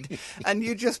IKEA Ted, and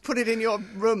you just put it in your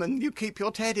room and you keep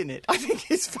your Ted in it. I think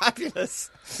it's fabulous.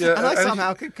 Yeah, and I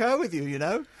somehow concur with you, you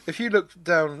know. If you look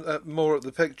down more at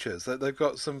the pictures, they've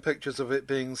got some pictures of it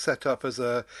being set up as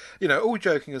a, you know, all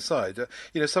joking aside,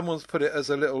 you know, someone's put it as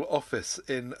a little office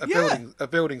in a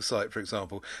building site, for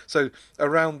example. So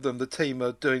around them, the team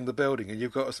are doing the building, and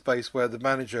you've got a space where the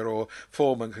manager or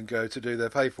foreman can go to do their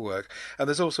paperwork. And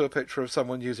there's also a picture of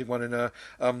someone using one in a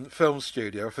film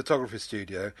studio, a photography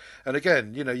studio. And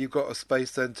again, you know, you've got a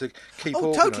space then to keep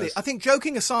organised. Totally. I think,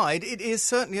 joking aside, it is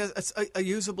certainly a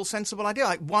usable, sensible idea.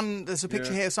 Like there's a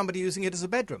picture here of somebody using it as a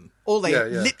bedroom.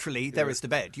 Literally, there is the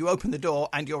bed. You open the door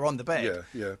and you're on the bed.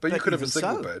 Yeah. But you could have a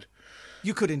single bed.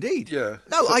 You could indeed. Yeah.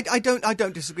 No, I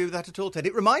don't disagree with that at all, Ted.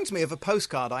 It reminds me of a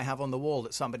postcard I have on the wall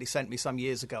that somebody sent me some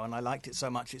years ago, and I liked it so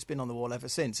much it's been on the wall ever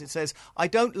since. It says, "I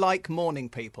don't like morning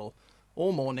people,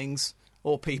 or mornings,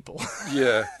 or people."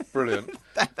 Yeah, brilliant.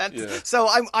 So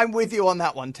I'm with you on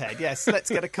that one, Ted. Yes,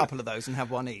 let's get a couple of those and have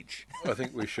one each. I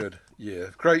think we should. Yeah,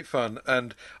 great fun,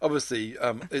 and obviously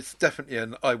it's definitely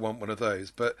an I want one of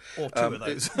those, but or two of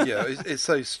those. It's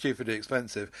so stupidly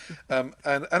expensive. And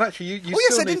actually, you. Oh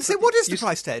yes, I didn't say what is the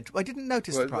price, Ted? I didn't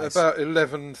notice the price. About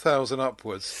 11,000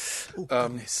 upwards. Oh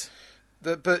goodness.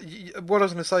 But what I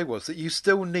was going to say was that you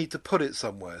still need to put it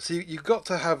somewhere. So you've got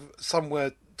to have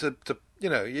somewhere to you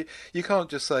know, you can't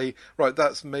just say, right,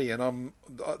 that's me, and I'm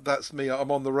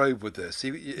on the road with this.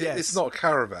 It's not a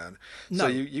caravan, no. So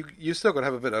you still got to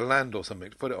have a bit of land or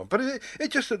something to put it on. But it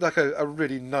just looked like a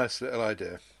really nice little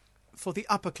idea for the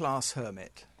upper class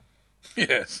hermit.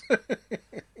 Yes.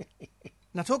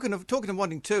 Now talking of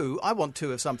wanting two, I want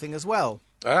two of something as well.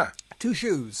 Two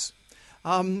shoes,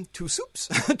 two soups,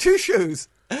 two shoes.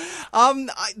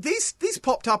 These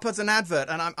popped up as an advert,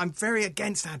 and I'm very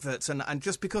against adverts, and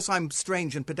just because I'm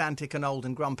strange and pedantic and old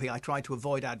and grumpy, I try to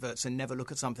avoid adverts and never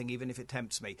look at something even if it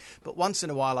tempts me. But once in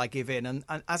a while I give in, and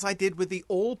as I did with the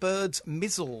Allbirds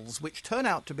Mizzles, which turn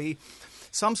out to be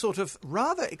some sort of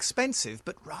rather expensive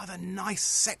but rather nice,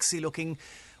 sexy looking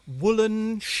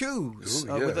woolen shoes. Ooh,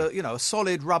 yeah. With a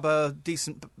solid rubber,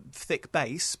 decent thick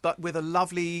base, but with a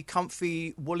lovely,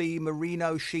 comfy, woolly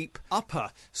merino sheep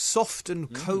upper, soft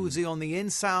and cosy on the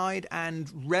inside,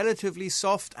 and relatively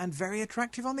soft and very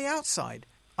attractive on the outside.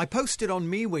 I posted on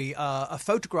MeWe a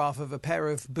photograph of a pair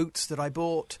of boots that I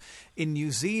bought in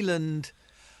New Zealand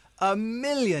a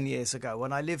million years ago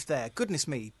when I lived there. Goodness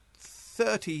me.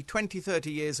 30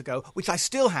 years ago, which I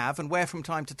still have and wear from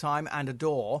time to time and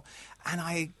adore. And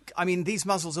I mean, these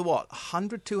muzzles are what,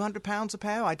 100, 200 pounds a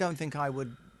pair? I don't think I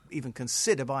would even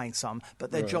consider buying some,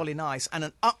 but they're jolly nice. And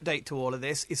an update to all of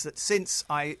this is that since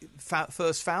I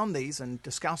first found these and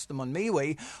discussed them on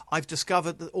MeWe, I've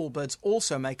discovered that Allbirds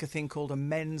also make a thing called a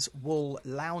men's wool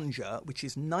lounger, which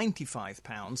is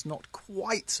 £95, not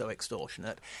quite so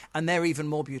extortionate, and they're even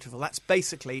more beautiful. That's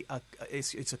basically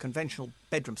it's a conventional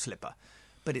bedroom slipper,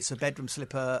 but it's a bedroom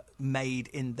slipper made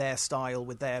in their style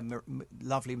with their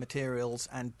lovely materials,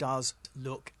 and does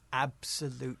look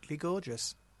absolutely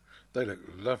gorgeous. They look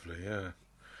lovely, yeah.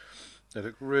 They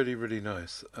look really, really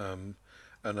nice. And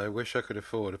I wish I could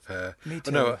afford a pair. Me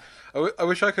too. No, I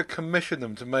wish I could commission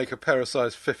them to make a pair of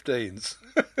size 15s.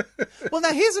 Well,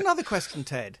 now here's another question,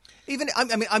 Ted.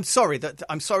 I'm sorry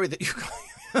that you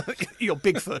you're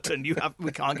Bigfoot and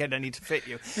we can't get any to fit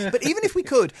you. But even if we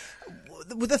could,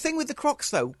 the thing with the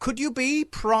Crocs though, could you be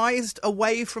prized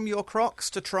away from your Crocs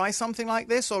to try something like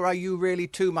this, or are you really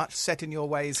too much set in your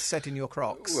ways, set in your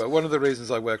Crocs? Well, one of the reasons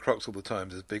I wear Crocs all the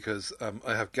time is because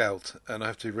I have gout and I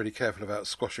have to be really careful about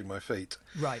squashing my feet.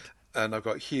 Right. And I've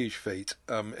got huge feet.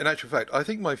 In actual fact, I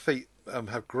think my feet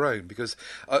have grown because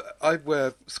I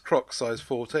wear Crocs size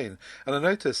 14, and I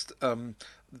noticed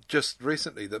just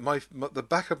recently that the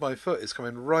back of my foot is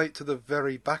coming right to the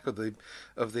very back of the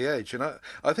edge, and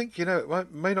I think, you know,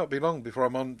 it may not be long before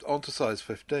I'm onto size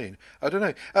 15. I don't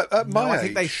know. At my age, I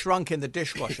think they shrunk in the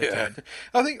dishwasher. Yeah. Ted.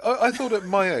 I thought at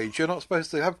my age you're not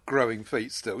supposed to have growing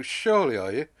feet still. Surely,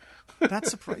 are you?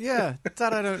 That's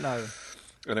that I don't know.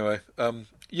 Anyway,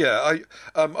 Yeah,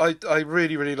 I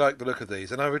really, really like the look of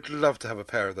these, and I would love to have a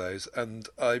pair of those. And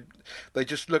they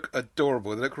just look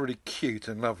adorable. They look really cute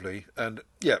and lovely. And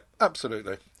yeah,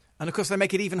 absolutely. And of course, they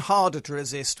make it even harder to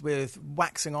resist with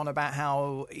waxing on about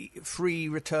how free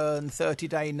return,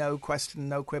 30-day, no question,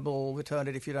 no quibble, return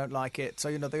it if you don't like it.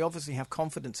 So, they obviously have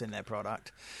confidence in their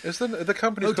product. Is the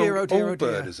company's Oh dear, called oh dear, oh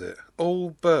Allbird, dear. is it?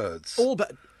 Allbirds.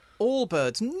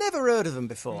 Allbirds, never heard of them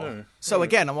before. No. So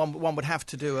again, one would have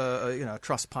to do a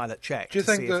Trustpilot check Do you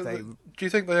to think see if they... Do you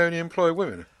think they only employ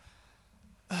women?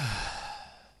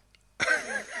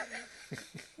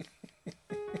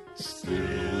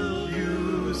 Still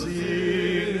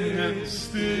using and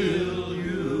still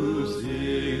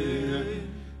using.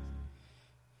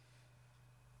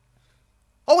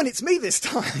 Oh, and it's me this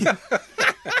time.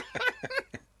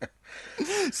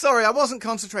 Sorry, I wasn't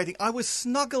concentrating. I was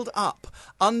snuggled up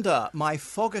under my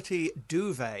Fogarty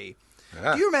duvet.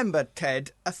 Ah. Do you remember,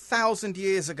 Ted, 1,000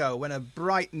 years ago when a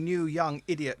bright new young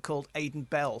idiot called Aidan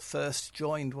Bell first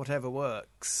joined Whatever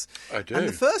Works? I do. And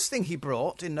the first thing he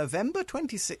brought in November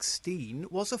 2016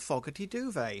 was a Fogarty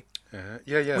duvet. Yeah. Which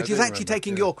I is do actually remember,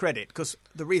 taking yeah. your credit, because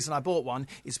the reason I bought one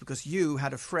is because you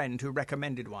had a friend who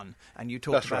recommended one, and you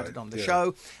talked That's about right, it on the yeah.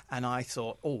 show, and I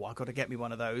thought, I've got to get me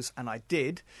one of those, and I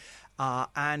did.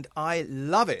 And I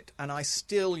love it, and I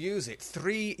still use it.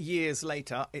 3 years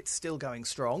later, it's still going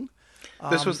strong.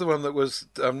 This was the one that was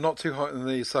not too hot in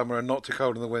the summer and not too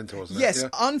cold in the winter, wasn't it? Yes, Yeah?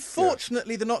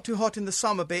 unfortunately, the not too hot in the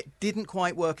summer bit didn't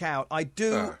quite work out. I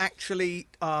do actually,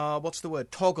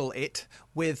 toggle it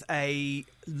with a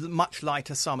much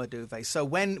lighter summer duvet. So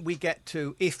when we get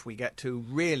to, if we get to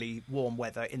really warm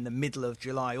weather in the middle of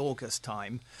July, August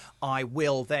time, I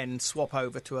will then swap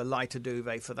over to a lighter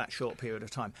duvet for that short period of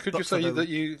time. Could But you for say the-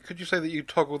 that you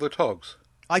toggle the togs?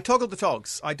 I toggle the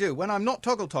togs. I do. When I'm not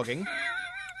togging,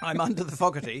 I'm under the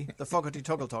Fogarty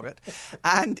toggle togget,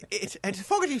 and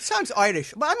Fogarty sounds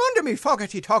Irish, but I'm under me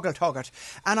Fogarty toggle togget,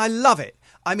 and I love it.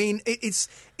 I mean, it's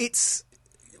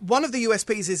one of the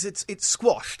USPs is it's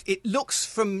squashed. It looks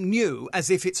from new as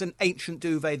if it's an ancient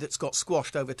duvet that's got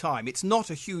squashed over time. It's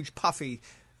not a huge puffy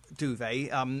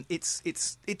duvet.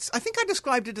 It's I think I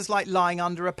described it as like lying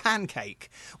under a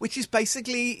pancake, which is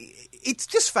basically, it's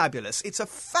just fabulous. It's a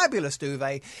fabulous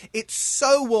duvet. It's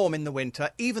so warm in the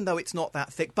winter, even though it's not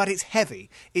that thick, but it's heavy.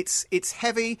 It's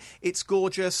heavy. It's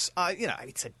gorgeous.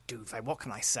 It's a duvet. What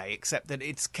can I say except that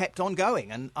it's kept on going,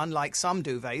 and unlike some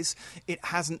duvets, it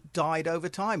hasn't died over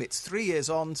time. It's 3 years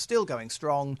on, still going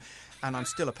strong, and I'm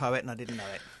still a poet, and I didn't know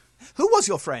it. Who was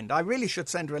your friend? I really should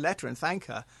send her a letter and thank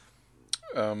her.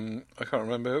 I can't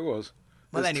remember who it was.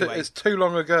 Well, It's anyway. it's too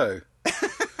long ago.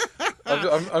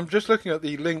 I'm just looking at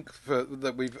the link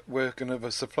that we're going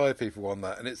to supply people on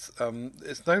that, and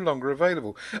it's no longer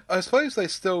available. I suppose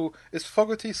is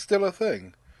Fogarty still a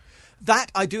thing?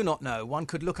 That I do not know. One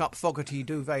could look up Fogarty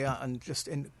duvet and just,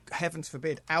 in heavens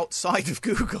forbid, outside of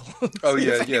Google. Oh, see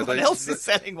yeah, if yeah, anyone they- else is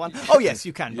selling one. Oh yes,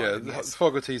 you can. Buy Yeah, them, yes.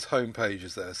 Fogarty's homepage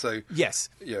is there, so Yes.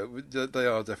 yeah, they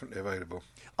are definitely available.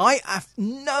 I have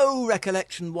no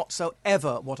recollection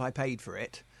whatsoever what I paid for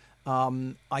it.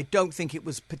 I don't think it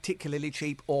was particularly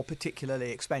cheap or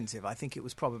particularly expensive. I think it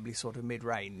was probably sort of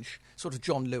mid-range, sort of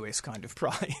John Lewis kind of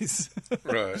price.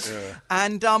 Right, yeah.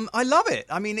 And I love it.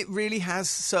 I mean, it really has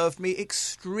served me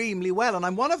extremely well. And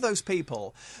I'm one of those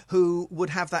people who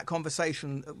would have that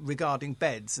conversation regarding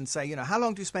beds and say, how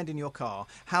long do you spend in your car?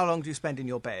 How long do you spend in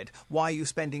your bed? Why are you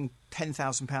spending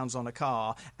 £10,000 on a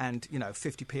car and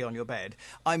 50p on your bed?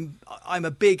 I'm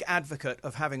a big advocate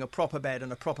of having a proper bed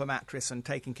and a proper mattress and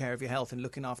taking care of your health and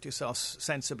looking after yourself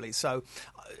sensibly. So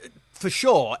for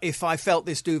sure, if I felt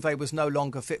this duvet was no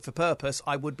longer fit for purpose,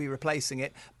 I would be replacing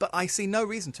it, but I see no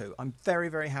reason to. I'm very,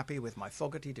 very happy with my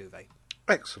Fogarty duvet.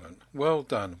 Excellent. Well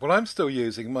done. Well, I'm still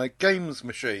using my games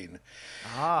machine,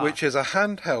 which is a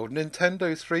handheld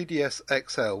Nintendo 3DS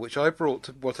XL, which I brought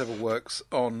to Whatever Works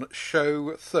on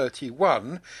show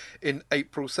 31 in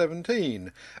April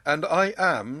 17. And I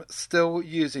am still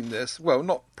using this, well,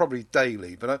 not probably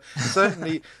daily, but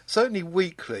certainly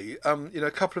weekly.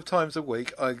 A couple of times a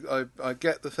week, I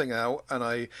get the thing out and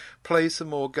I play some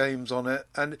more games on it,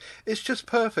 and it's just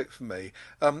perfect for me.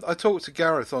 I talked to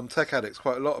Gareth on Tech Addicts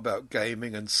quite a lot about gaming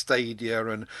and Stadia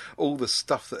and all the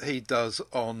stuff that he does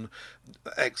on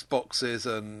Xboxes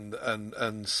and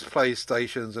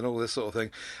PlayStations and all this sort of thing,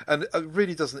 and it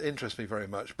really doesn't interest me very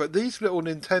much. But these little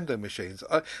Nintendo machines,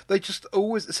 they just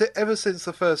always, ever since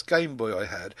the first Game Boy I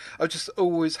had, I've just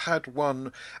always had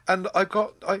one, and I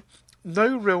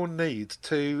no real need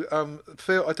to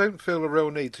I don't feel a real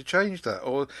need to change that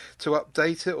or to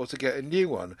update it or to get a new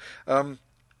one.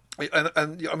 And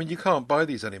I mean, you can't buy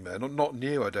these anymore, not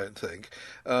new, I don't think.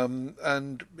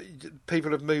 And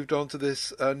people have moved on to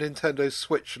this Nintendo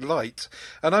Switch Lite,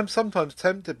 and I'm sometimes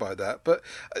tempted by that, but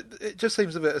it just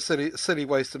seems a bit a silly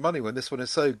waste of money when this one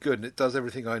is so good and it does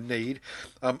everything I need.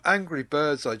 Angry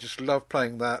Birds, I just love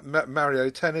playing that. Mario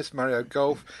Tennis, Mario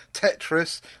Golf,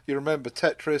 Tetris. You remember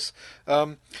Tetris?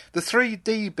 The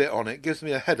 3D bit on it gives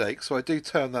me a headache, so I do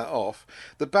turn that off.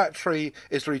 The battery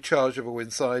is rechargeable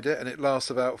inside it, and it lasts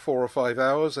about 4 or 5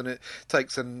 hours, and it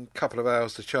takes a couple of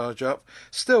hours to charge up.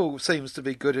 Still seems to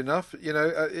be good enough. You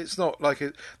know, it's not like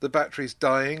the battery's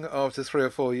dying after 3 or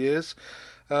 4 years.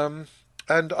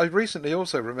 And I recently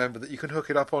also remembered that you can hook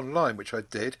it up online, which I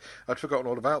did. I'd forgotten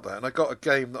all about that. And I got a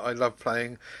game that I love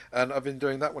playing, and I've been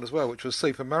doing that one as well, which was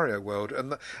Super Mario World.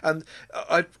 And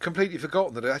I'd completely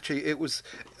forgotten that it was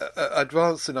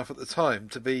advanced enough at the time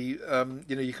to be,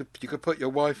 you could put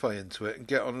your Wi-Fi into it and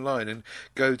get online and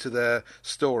go to their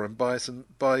store and buy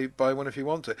one if you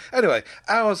want to. Anyway,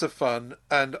 hours of fun,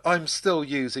 and I'm still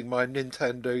using my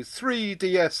Nintendo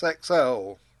 3DS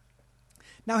XL.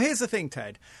 Now, here's the thing,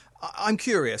 Ted. I'm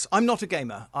curious. I'm not a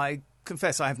gamer. I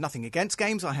confess I have nothing against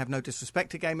games. I have no disrespect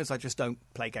to gamers. I just don't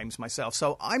play games myself.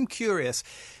 So I'm curious.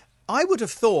 I would have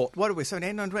thought,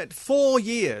 4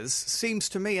 years seems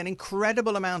to me an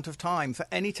incredible amount of time for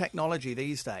any technology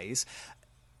these days.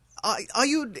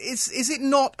 Is it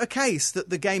not a case that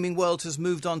the gaming world has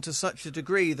moved on to such a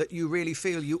degree that you really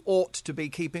feel you ought to be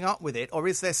keeping up with it? Or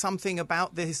is there something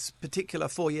about this particular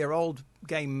 4-year-old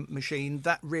game machine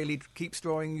that really keeps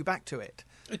drawing you back to it?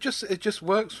 It just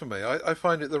works for me. I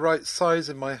find it the right size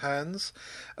in my hands.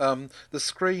 The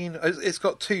screen, it's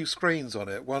got 2 screens on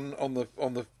it. One on the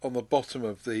bottom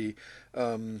of the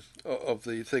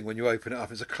thing when you open it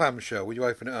up. It's a clamshell when you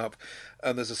open it up,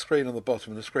 and there's a screen on the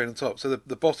bottom and a screen on top. So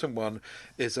the bottom one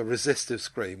is a resistive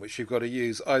screen, which you've got to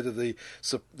use either the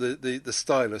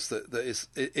stylus that is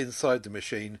inside the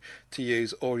machine to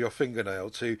use, or your fingernail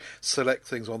to select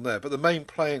things on there. But the main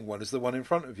playing one is the one in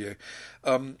front of you,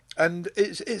 and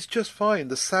it's just fine.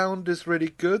 The sound is really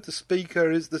good. The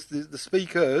speakers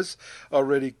are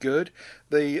really good.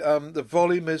 The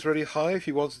volume is really high if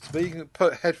you want it to be. You can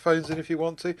put headphones in if you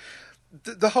want to.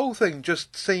 The whole thing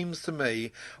just seems to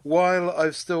me, while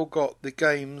I've still got the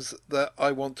games that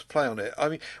I want to play on it. I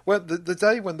mean, when the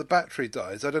day when the battery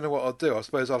dies, I don't know what I'll do. I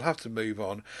suppose I'll have to move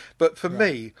on. But for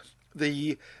me,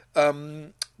 the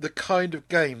kind of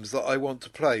games that I want to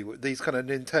play, these kind of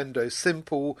Nintendo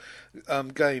simple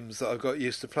games that I've got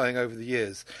used to playing over the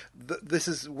years, this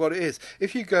is what it is.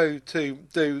 If you go to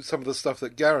do some of the stuff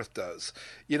that Gareth does,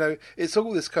 you know, it's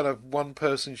all this kind of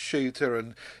one-person shooter,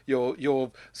 and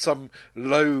you're some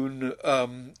lone,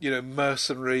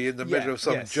 mercenary in the middle of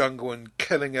some jungle and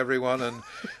killing everyone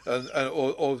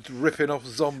or ripping off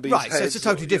zombies' heads. Right, so it's a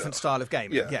totally different style of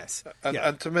game. Yeah. Yes.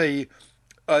 And to me,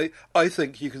 I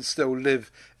think you can still live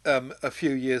a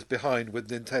few years behind with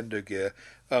Nintendo gear,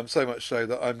 so much so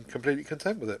that I'm completely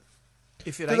content with it.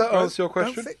 If it Does that answer your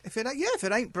question? If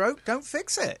it ain't broke, don't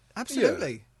fix it.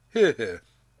 Absolutely. Yeah. Here.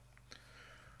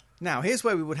 Now, here's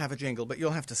where we would have a jingle, but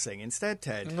you'll have to sing instead,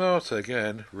 Ted. Not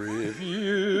again.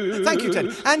 Review. Thank you,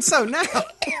 Ted. And so now...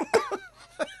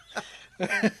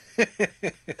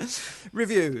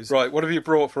 Reviews. Right, what have you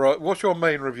brought for... What's your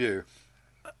main review?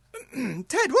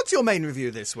 Ted, what's your main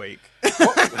review this week?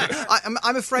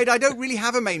 I'm afraid I don't really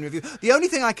have a main review. The only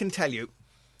thing I can tell you,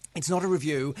 it's not a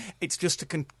review, it's just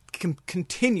to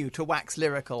continue to wax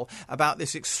lyrical about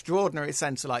this extraordinary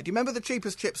sensor light. Do you remember the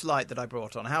Cheapest Chips light that I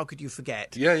brought on? How could you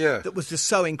forget? Yeah. That was just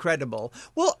so incredible.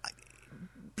 Well...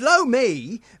 Blow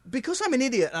me, because I'm an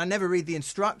idiot and I never read the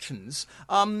instructions,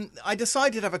 I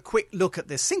decided to have a quick look at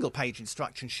this single-page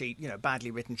instruction sheet, badly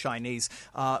written Chinese,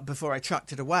 before I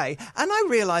chucked it away. And I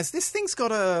realised this thing's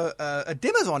got a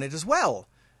dimmers on it as well.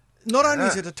 Not only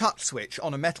is it a touch switch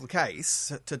on a metal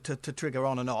case to trigger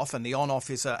on and off, and the on-off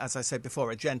is, as I said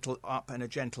before, a gentle up and a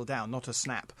gentle down, not a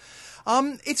snap.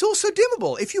 It's also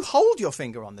dimmable. If you hold your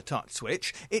finger on the touch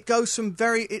switch, it goes from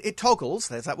it toggles,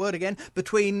 there's that word again,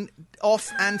 between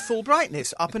off and full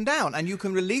brightness, up and down. And you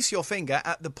can release your finger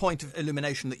at the point of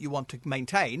illumination that you want to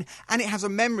maintain. And it has a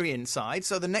memory inside,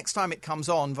 so the next time it comes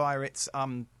on via its...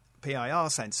 PIR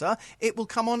sensor, it will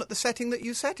come on at the setting that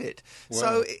you set it. Wow.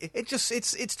 So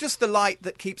it's just the light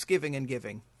that keeps giving and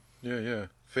giving. Yeah.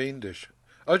 Fiendish.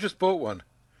 I just bought one.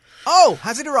 Oh,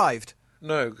 has it arrived?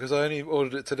 No, because I only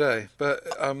ordered it today, but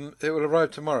it will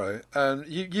arrive tomorrow. And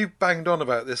you banged on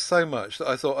about this so much that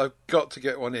I thought I've got to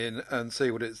get one in and see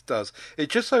what it does.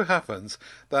 It just so happens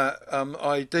that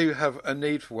I do have a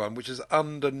need for one, which is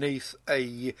underneath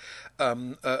a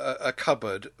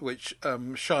cupboard, which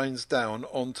shines down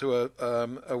onto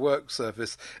a work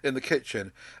surface in the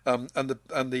kitchen. And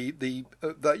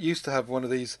that used to have one of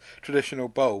these traditional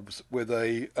bulbs with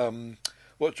a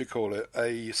what do you call it?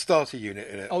 A starter unit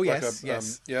in it. Oh, like yes,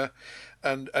 yes. Yeah,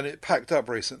 and it packed up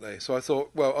recently. So I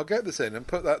thought, well, I'll get this in and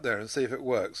put that there and see if it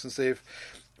works and see if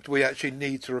we actually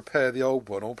need to repair the old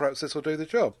one, or perhaps this will do the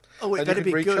job. Oh, it and better you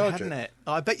can be good, recharge hadn't it?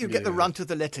 I bet you get the runt of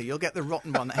the litter. You'll get the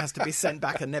rotten one that has to be sent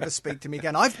back and never speak to me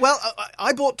again. I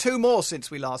bought 2 more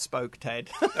since we last spoke, Ted.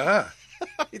 Ah,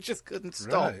 I just couldn't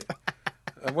stop. right.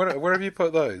 And where have you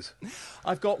put those?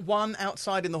 I've got one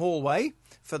outside in the hallway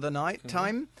for the night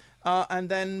time, and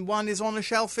then one is on a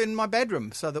shelf in my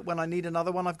bedroom, so that when I need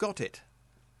another one, I've got it.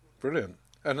 Brilliant.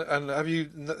 And have you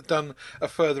done a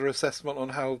further assessment on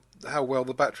how well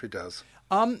the battery does?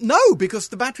 No, because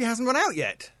the battery hasn't run out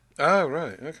yet. Oh,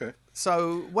 right, okay.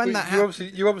 So when that you happens...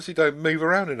 you obviously don't move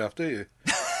around enough, do you?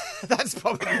 That's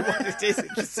probably what it is.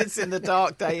 It just sits in the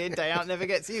dark day in, day out, never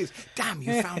gets used. Damn,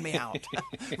 you found me out.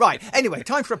 Right, anyway,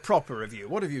 time for a proper review.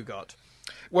 What have you got?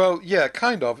 Well, yeah,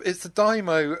 kind of. It's the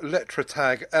Dymo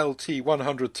Letratag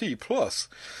LT100T Plus,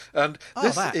 and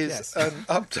this is an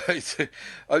update.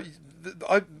 The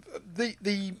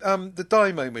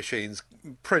Dymo machines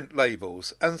print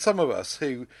labels, and some of us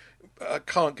who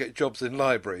can't get jobs in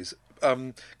libraries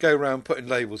go around putting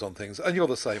labels on things, and you're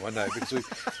the same, I know, because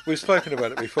we've spoken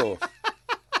about it before.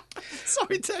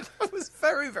 Sorry, Ted, that was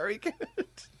very, very good.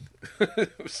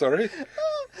 Sorry?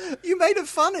 You made it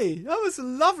funny. That was a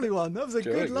lovely one. That was a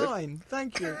good line.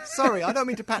 Thank you. Sorry, I don't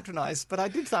mean to patronise, but I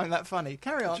did find that funny.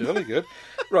 Carry on. Jolly good.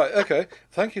 Right, okay.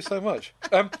 Thank you so much.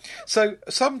 So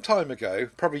some time ago,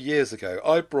 probably years ago,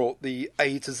 I brought the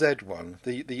A to Z one,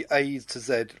 the A to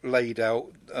Z laid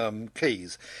out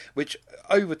keys, which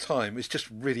over time is just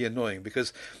really annoying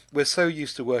because we're so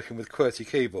used to working with QWERTY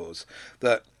keyboards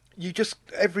that you just,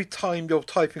 every time you're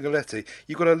typing a letter,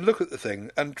 you've got to look at the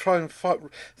thing and try and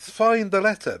find the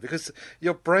letter because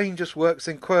your brain just works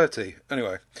in QWERTY.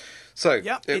 Anyway, so...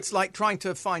 Yeah, it's like trying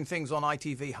to find things on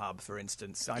ITV Hub, for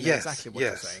instance. I know exactly what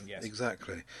you're saying, yes.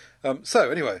 Exactly.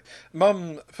 So, anyway,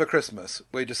 Mum, for Christmas,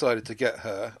 I decided to get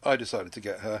her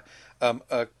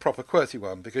a proper QWERTY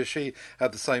one because she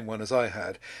had the same one as I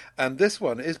had. And this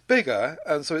one is bigger,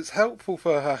 and so it's helpful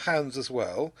for her hands as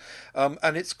well.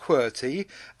 And it's QWERTY.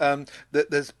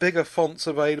 There's bigger fonts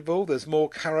available. There's more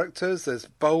characters. There's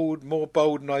more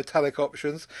bold and italic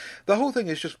options. The whole thing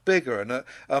is just bigger,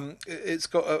 and it's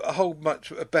got a whole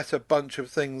much better bunch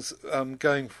of things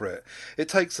going for it. It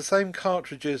takes the same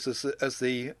cartridges as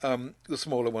the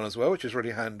smaller one as well, which is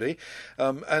really handy.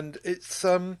 And it's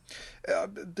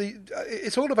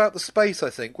it's all about the space, I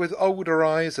think. With older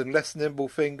eyes and less nimble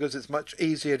fingers, it's much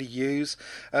easier to use,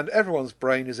 and everyone's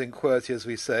brain is in QWERTY, as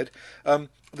we said.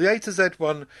 The A to Z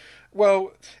one,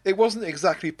 well, it wasn't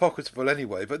exactly pocketable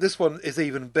anyway, but this one is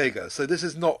even bigger. So this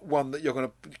is not one that you're going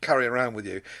to carry around with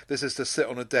you. This is to sit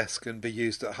on a desk and be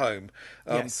used at home.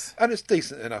 Yes. And it's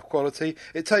decent enough quality.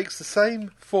 It takes the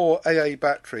same 4 AA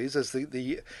batteries as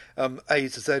the A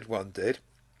to Z one did.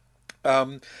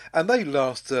 And they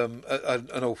last an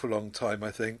awful long time, I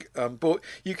think. But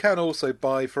you can also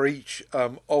buy for each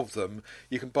of them.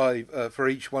 You can buy for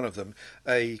each one of them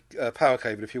a power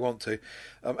cable if you want to.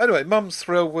 Anyway, Mum's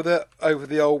thrilled with it over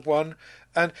the old one.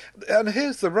 And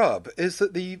here's the rub: is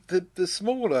that the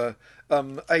smaller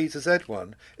A to Z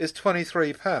one is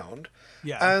 £23,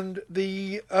 and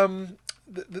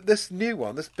this new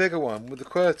one, this bigger one with the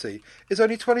QWERTY, is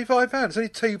only £25. It's only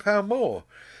 £2 more.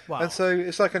 Wow. And so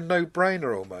it's like a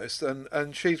no-brainer almost,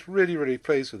 and she's really, really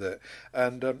pleased with it.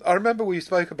 And I remember we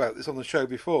spoke about this on the show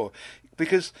before,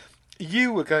 because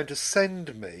you were going to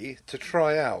send me to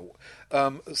try out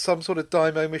some sort of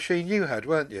Dymo machine you had,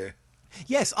 weren't you?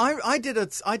 Yes, I did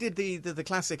the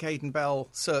classic Aidan Bell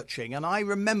searching, and I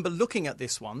remember looking at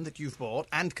this one that you've bought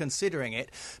and considering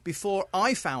it before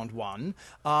I found one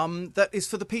that is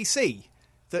for the PC.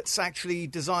 That's actually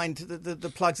designed,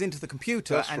 that plugs into the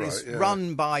computer is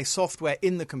run by software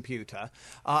in the computer.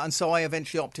 And so I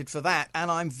eventually opted for that, and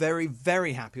I'm very,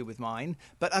 very happy with mine.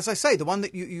 But as I say, the one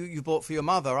that you bought for your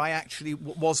mother, I actually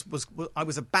I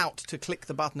was about to click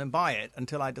the button and buy it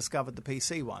until I discovered the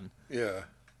PC one. Yeah.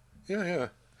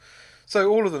 So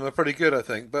all of them are pretty good, I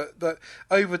think. But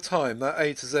over time, that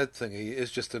A to Z thingy is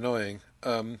just annoying.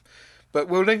 But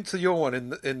we'll link to your one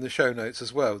in the show notes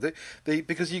as well.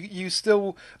 Because you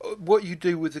still, what you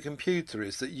do with the computer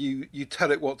is that you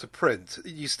tell it what to print.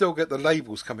 You still get the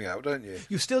labels coming out, don't you?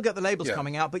 You still get the labels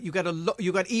coming out, but you get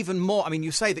you get even more. I mean,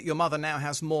 you say that your mother now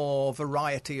has more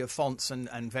variety of fonts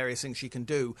and various things she can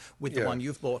do with the one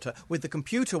you've bought her. With the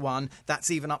computer one, that's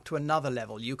even up to another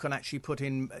level. You can actually put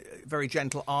in very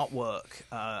gentle artwork,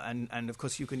 and of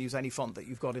course you can use any font that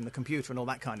you've got in the computer and all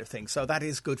that kind of thing. So that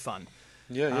is good fun.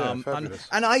 Yeah, fabulous.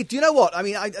 And do you know what? I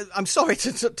mean, I'm sorry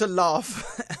to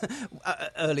laugh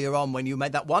earlier on when you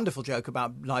made that wonderful joke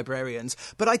about librarians,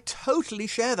 but I totally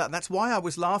share that. That's why I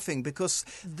was laughing, because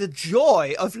the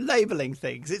joy of labelling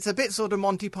things, it's a bit sort of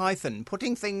Monty Python,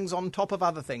 putting things on top of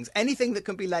other things. Anything that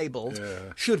can be labelled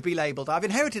should be labelled. I've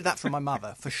inherited that from my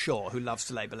mother, for sure, who loves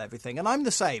to label everything. And I'm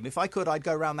the same. If I could, I'd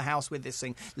go around the house with this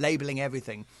thing, labelling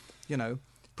everything, you know.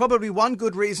 Probably one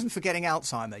good reason for getting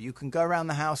Alzheimer. You can go around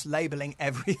the house labelling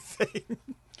everything.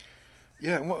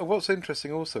 Yeah, and what's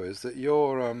interesting also is that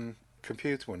your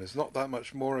computer one is not that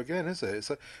much more again, is it? It's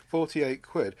like 48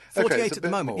 quid. 48 okay, it's at the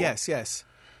moment, more, yes.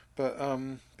 But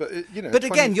you know. But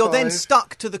again, 25... you're then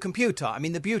stuck to the computer. I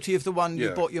mean, the beauty of the one you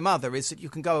Yeah. bought your mother is that you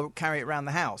can go carry it around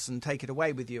the house and take it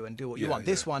away with you and do what you want.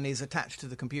 This one is attached to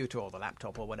the computer or the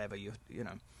laptop or whatever you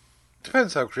know.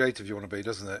 Depends how creative you want to be,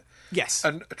 doesn't it? Yes.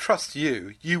 And trust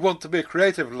you want to be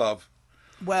creative, love.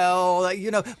 Well,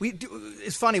 you know,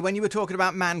 it's funny, when you were talking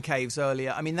about man caves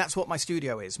earlier, I mean, that's what my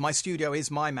studio is. My studio is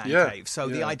my man cave. So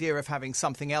the idea of having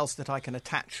something else that I can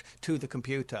attach to the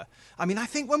computer. I mean, I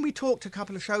think when we talked a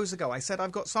couple of shows ago, I said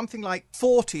I've got something like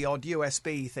 40-odd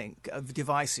USB of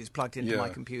devices plugged into my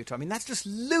computer. I mean, that's just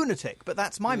lunatic, but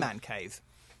that's my man cave.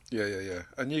 Yeah.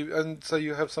 And so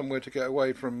you have somewhere to get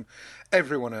away from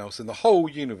everyone else in the whole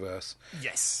universe.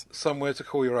 Yes. Somewhere to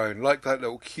call your own, like that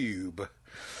little cube.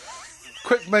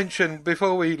 Quick mention,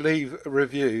 before we leave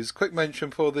reviews, quick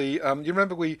mention for the... you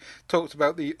remember we talked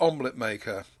about the omelette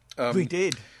maker? We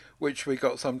did. Which we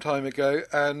got some time ago.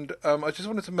 And I just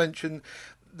wanted to mention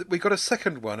that we got a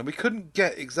second one, and we couldn't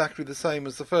get exactly the same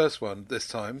as the first one this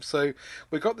time. So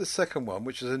we got this second one,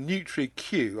 which is a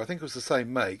Nutri-Q. I think it was the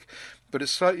same make, but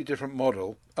it's a slightly different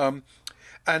model.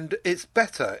 And it's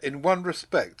better in one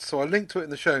respect. So I linked to it in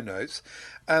the show notes.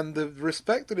 And the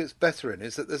respect that it's better in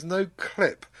is that there's no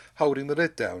clip holding the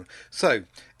lid down. So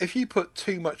if you put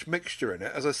too much mixture in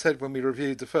it, as I said when we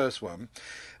reviewed the first one,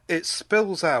 it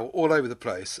spills out all over the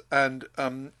place. And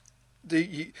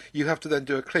you have to then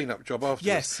do a clean-up job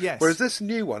afterwards. Yes. Whereas this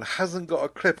new one hasn't got a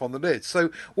clip on the lid.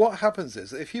 So what happens is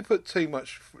that if you put too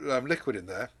much liquid in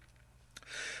there,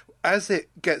 as it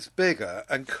gets bigger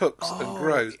and cooks and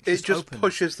grows, it just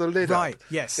pushes the lid up. Right,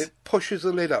 yes. It pushes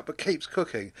the lid up but keeps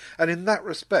cooking. And in that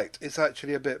respect, it's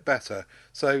actually a bit better.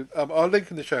 So I'll link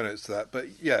in the show notes to that.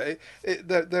 But yeah,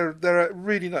 they're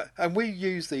really nice. And we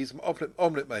use these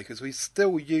omelette makers. We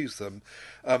still use them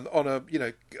on a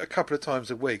couple of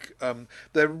times a week.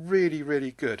 They're really,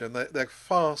 really good. And they're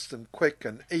fast and quick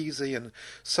and easy and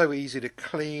so easy to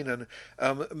clean and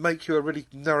make you a really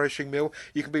nourishing meal.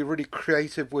 You can be really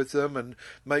creative with them and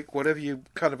make whatever you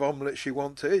kind of omelettes you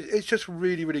want to. It's just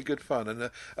really, really good fun and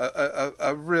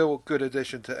a real good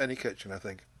addition to any kitchen, I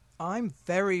think. I'm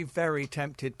very, very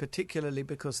tempted, particularly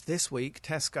because this week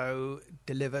Tesco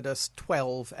delivered us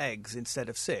 12 eggs instead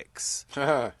of 6.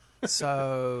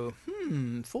 So,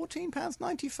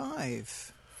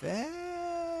 £14.95.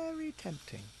 Very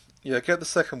tempting. Yeah, get the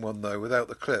second one, though, without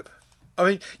the clip. I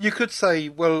mean, you could say,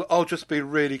 well, I'll just be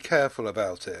really careful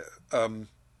about it.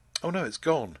 Oh, no, it's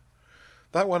gone.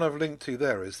 That one I've linked to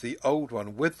there is the old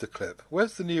one with the clip.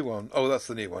 Where's the new one? Oh, that's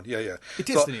the new one. Yeah. It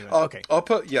is the new one. Okay. I'll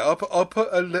put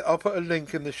a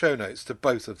link in the show notes to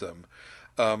both of them.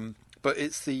 But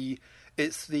it's the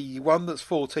one that's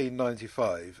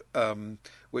 $14.95,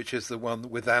 which is the one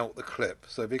without the clip.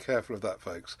 So be careful of that,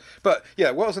 folks. But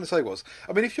yeah, what I was going to say was,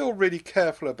 I mean, if you're really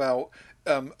careful about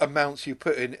amounts you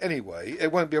put in anyway,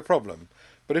 it won't be a problem.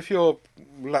 But if you're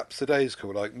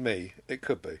lapsadaisical like me, it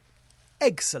could be.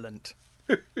 Excellent.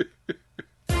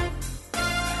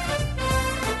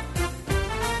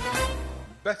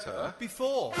 Better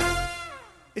before.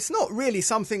 It's not really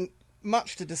something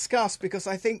much to discuss because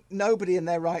I think nobody in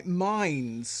their right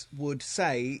minds would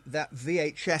say that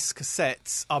VHS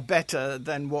cassettes are better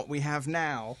than what we have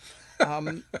now.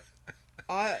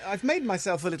 I've made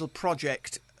myself a little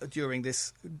project during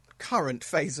this current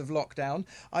phase of lockdown,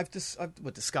 I've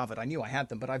discovered, I knew I had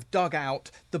them, but I've dug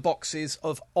out the boxes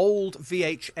of old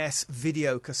VHS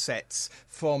video cassettes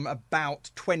from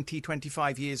about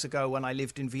 25 years ago when I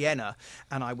lived in Vienna,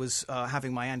 and I was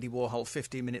having my Andy Warhol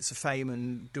 15 Minutes of Fame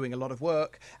and doing a lot of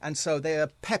work. And so they're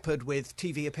peppered with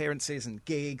TV appearances and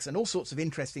gigs and all sorts of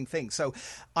interesting things. So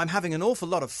I'm having an awful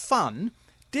lot of fun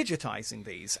digitising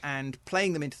these and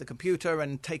playing them into the computer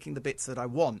and taking the bits that I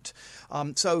want.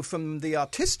 So from the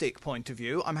artistic point of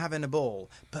view, I'm having a ball.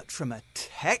 But from a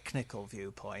technical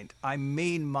viewpoint, I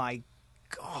mean, my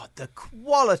God, the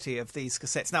quality of these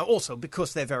cassettes. Now, also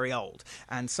because they're very old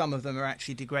and some of them are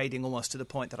actually degrading almost to the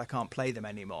point that I can't play them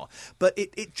anymore. But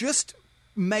it just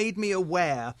made me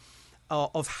aware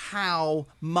of how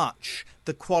much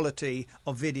the quality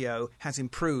of video has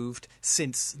improved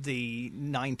since the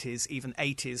 90s, even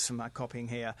 80s from my copying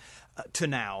here, to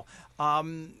now.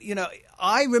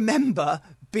 I remember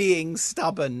being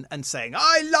stubborn and saying,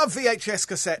 I love VHS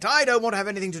cassette. I don't want to have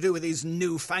anything to do with these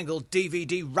newfangled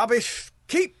DVD rubbish.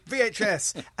 Keep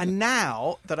VHS. And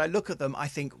now that I look at them, I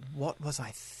think, what was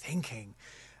I thinking?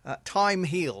 Time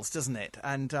heals, doesn't it?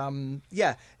 And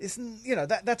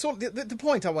that's all. The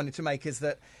point I wanted to make is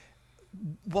that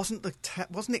wasn't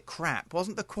it crap?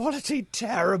 Wasn't the quality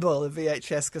terrible of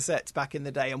VHS cassettes back in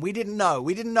the day? And we didn't know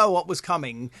what was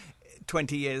coming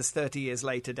 20 years, 30 years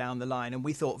later down the line, and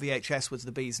we thought VHS was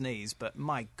the bee's knees, but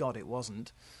my God, it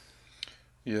wasn't.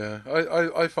 Yeah,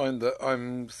 I find that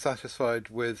I'm satisfied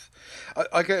with...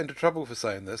 I get into trouble for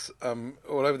saying this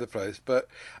all over the place, but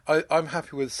I'm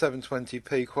happy with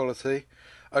 720p quality.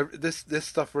 This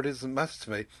stuff really doesn't matter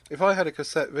to me. If I had a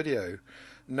cassette video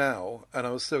now and I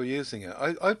was still using it,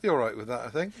 I'd be all right with that, I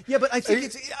think. Yeah, but I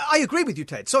think I agree with you,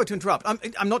 Ted. Sorry to interrupt.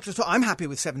 I'm happy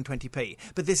with 720p,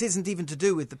 but this isn't even to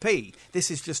do with the P. This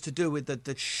is just to do with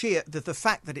the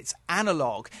fact that it's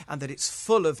analog and that it's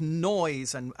full of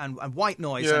noise and white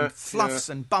noise and fluffs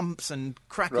and bumps and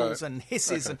crackles and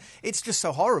hisses, and it's just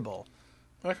so horrible.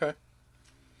 Okay.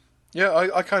 Yeah,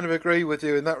 I kind of agree with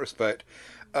you in that respect.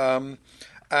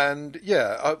 And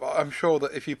yeah, I'm sure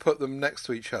that if you put them next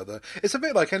to each other, it's a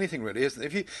bit like anything, really, isn't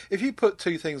it? If you put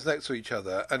two things next to each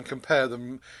other and compare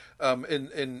them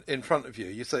in front of you,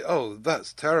 you say, "Oh,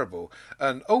 that's terrible,"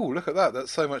 and "Oh, look at that,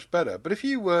 that's so much better." But if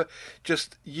you were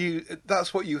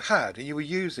that's what you had and you were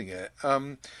using it.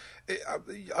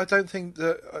 I don't think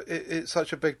that it's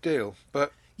such a big deal,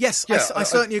 but. Yes, yeah, I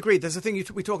certainly agree. There's a thing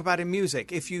we talk about in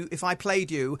music. If I played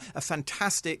you a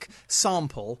fantastic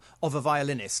sample of a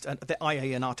violinist,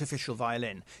 i.e. an artificial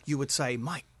violin, you would say,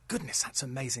 my goodness, that's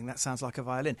amazing. That sounds like a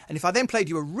violin. And if I then played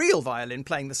you a real violin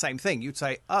playing the same thing, you'd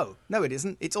say, oh, no, it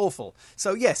isn't. It's awful.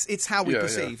 So, yes, it's how we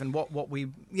perceive and what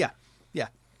we... Yeah.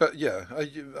 But yeah,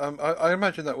 I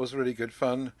imagine that was really good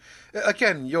fun.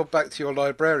 Again, you're back to your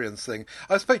librarians thing.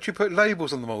 I expect you put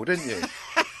labels on them all, didn't you?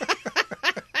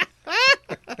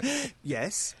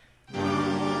 Yes.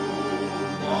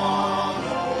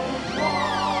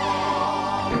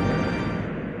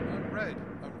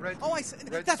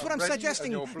 That's what I'm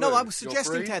suggesting. No, I was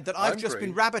suggesting, Ted, that I've just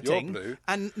been rabbiting,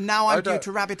 and now I'm due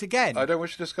to rabbit again. I don't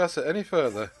wish to discuss it any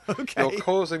further. Okay. You're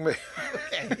causing me.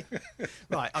 Okay.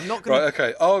 Right, I'm not going to... Right,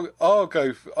 okay, I'll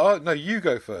go... no, you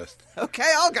go first.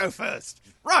 Okay, I'll go first.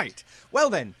 Right,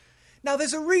 well then. Now,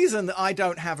 there's a reason that I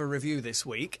don't have a review this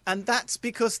week, and that's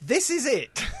because this is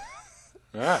it.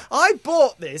 Ah. I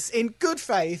bought this in good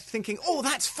faith, thinking, oh,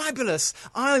 that's fabulous.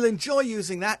 I'll enjoy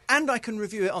using that, and I can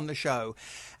review it on the show.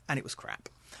 And it was crap.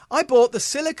 I bought the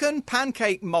silicone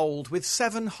pancake mould with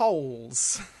 7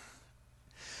 holes.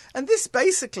 And this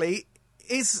basically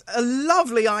is a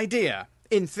lovely idea.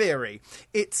 In theory,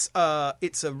 it's a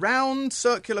round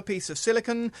circular piece of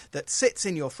silicone that sits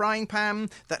in your frying pan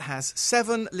that has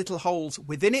 7 little holes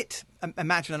within it.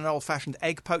 Imagine an old-fashioned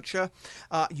egg poacher.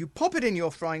 You pop it in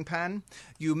your frying pan,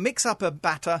 you mix up a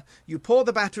batter, you pour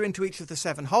the batter into each of the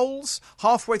 7 holes.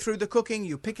 Halfway through the cooking,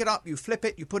 you pick it up, you flip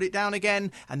it, you put it down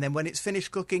again, and then when it's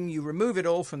finished cooking, you remove it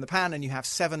all from the pan and you have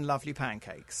 7 lovely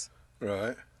pancakes.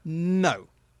 Right. No,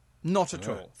 not at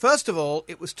all. First of all,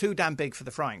 it was too damn big for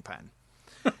the frying pan.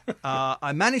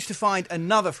 I managed to find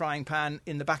another frying pan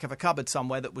in the back of a cupboard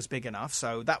somewhere that was big enough,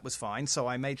 so that was fine. So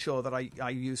I made sure that I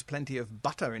used plenty of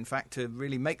butter, in fact, to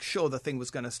really make sure the thing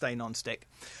was going to stay non-stick.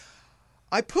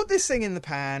 I put this thing in the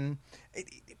pan.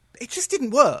 It just didn't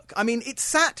work. I mean, it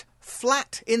sat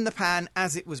flat in the pan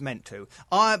as it was meant to.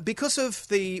 Because of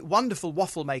the wonderful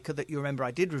waffle maker that you remember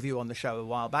I did review on the show a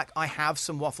while back, I have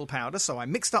some waffle powder, so I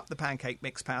mixed up the pancake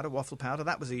mix powder, waffle powder.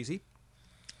 That was easy.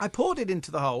 I poured it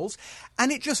into the holes,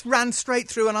 and it just ran straight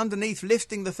through and underneath,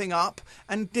 lifting the thing up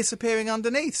and disappearing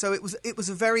underneath. So it was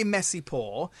a very messy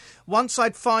pour. Once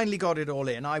I'd finally got it all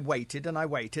in, I waited and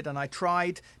I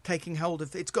tried taking hold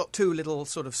of... It's got two little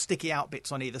sort of sticky out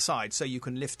bits on either side, so you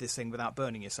can lift this thing without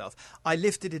burning yourself. I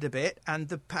lifted it a bit, and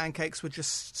the pancakes were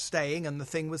just staying, and the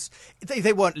thing was...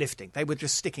 They weren't lifting. They were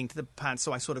just sticking to the pan,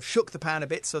 so I sort of shook the pan a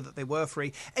bit so that they were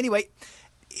free. Anyway...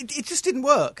 It just didn't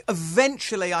work.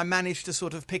 Eventually, I managed to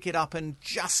sort of pick it up and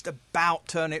just about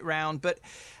turn it round, but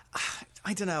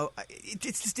I don't know. It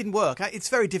just didn't work. It's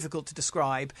very difficult to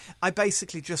describe. I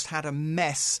basically just had a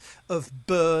mess of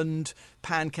burned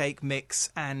pancake mix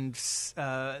and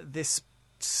this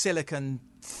silicone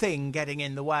thing getting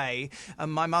in the way,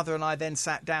 and my mother and I then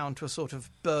sat down to a sort of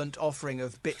burnt offering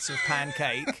of bits of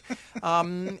pancake,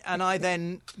 and I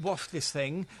then washed this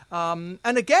thing, and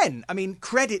again, I mean,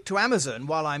 credit to Amazon.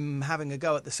 While I'm having a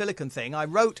go at the silicone thing, I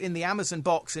wrote in the Amazon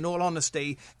box, in all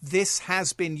honesty, this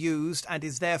has been used and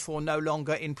is therefore no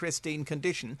longer in pristine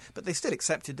condition, but they still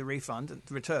accepted the refund and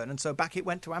the return, and so back it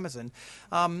went to Amazon.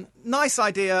 Nice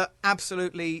idea,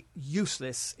 absolutely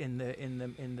useless in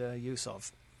the use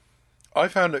of. I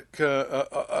found it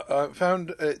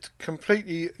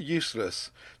completely useless.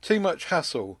 Too much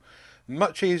hassle.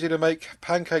 Much easier to make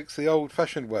pancakes the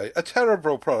old-fashioned way. A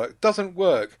terrible product. Doesn't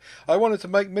work. I wanted to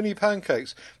make mini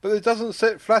pancakes, but it doesn't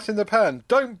sit flat in the pan.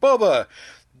 Don't bother.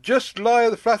 Just lie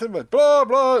flat in the pan. Blah,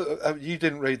 blah. You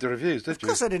didn't read the reviews, did you? Of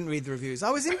course I didn't read the reviews.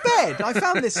 I was in bed. I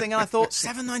found this thing and I thought,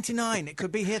 $7.99. It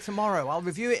could be here tomorrow. I'll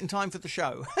review it in time for the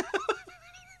show.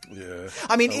 Yeah.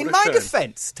 I mean, in my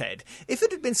defence, Ted, if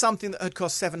it had been something that had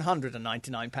cost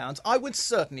 £799, I would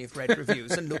certainly have read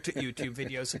reviews and looked at YouTube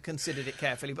videos and considered it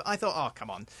carefully. But I thought, oh, come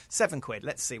on, £7,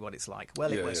 let's see what it's like.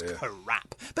 Well, it was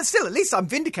crap. But still, at least I'm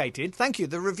vindicated. Thank you.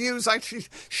 The reviews actually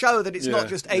show that it's not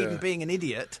just Aidan being an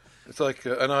idiot. It's like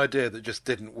an idea that just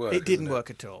didn't work. It didn't work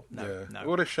at all. No.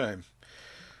 What a shame.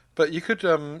 But you could,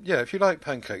 if you like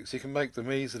pancakes, you can make them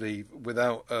easily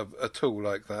without a tool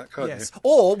like that, can't you?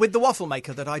 Or with the waffle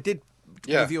maker that I did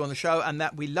review on the show and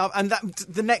that we love. And that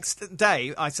the next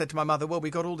day I said to my mother, well, we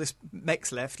got all this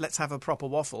mix left, let's have a proper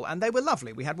waffle. And they were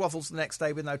lovely. We had waffles the next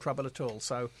day with no trouble at all.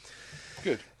 So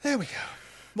good. There we go.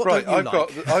 What right, don't you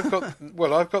like? I've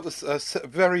got this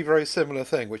very, very similar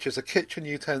thing, which is a kitchen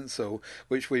utensil,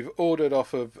 which we've ordered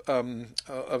off of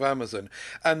Amazon,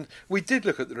 and we did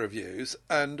look at the reviews,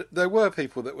 and there were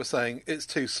people that were saying it's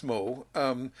too small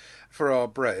for our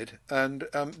bread, and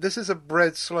this is a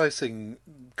bread slicing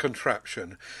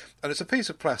contraption, and it's a piece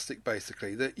of plastic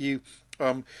basically that you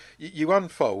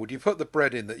unfold, you put the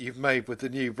bread in that you've made with the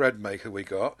new bread maker we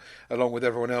got, along with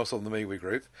everyone else on the MeWe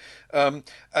group, and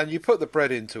you put the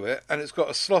bread into it, and it's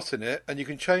got a slot in it, and you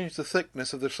can change the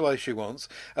thickness of the slice you want,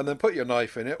 and then put your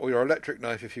knife in it, or your electric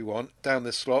knife if you want, down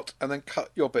this slot, and then cut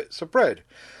your bits of bread.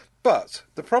 But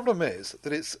the problem is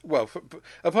that it's,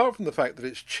 apart from the fact that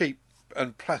it's cheap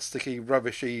and plasticky,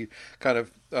 rubbishy kind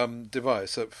of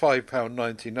device at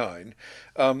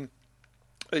 £5.99,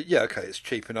 it's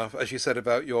cheap enough. As you said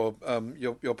about your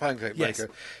pancake maker,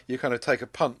 you kind of take a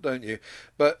punt, don't you?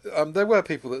 But there were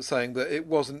people that saying that it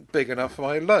wasn't big enough for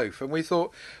my loaf, and we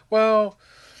thought, well,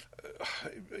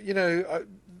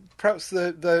 perhaps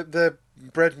the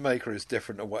bread maker is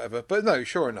different or whatever. But no,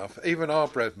 sure enough, even our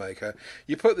bread maker,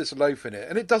 you put this loaf in it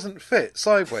and it doesn't fit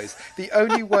sideways. The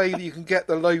only way that you can get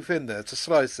the loaf in there to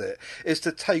slice it is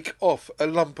to take off a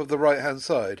lump of the right hand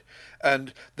side.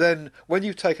 And then when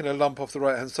you've taken a lump off the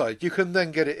right hand side, you can then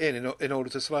get it in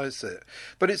order to slice it.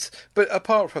 But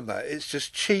apart from that, it's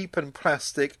just cheap and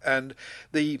plastic, and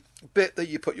the bit that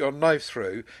you put your knife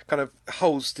through kind of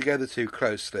holds together too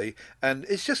closely, and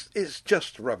it's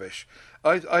just rubbish.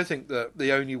 I think that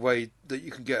the only way that you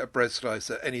can get a bread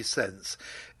slicer any sense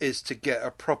is to get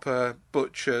a proper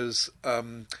butcher's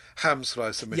ham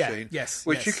slicer machine,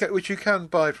 which you can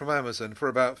buy from Amazon for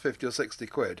about 50 or 60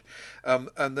 quid,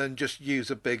 and then just use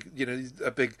a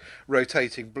big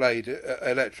rotating blade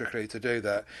electrically to do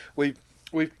that. We've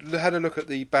had a look at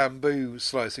the bamboo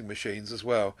slicing machines as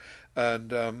well,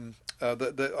 and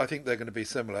I think they're going to be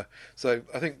similar. So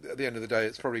I think at the end of the day,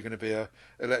 it's probably going to be a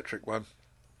electric one.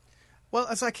 Well,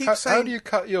 as I keep saying... How do you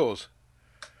cut yours?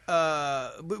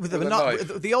 With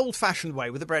the old-fashioned way,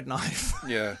 with a bread knife.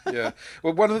 Yeah.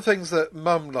 Well, one of the things that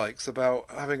Mum likes about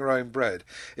having her own bread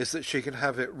is that she can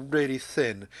have it really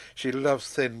thin. She loves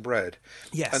thin bread.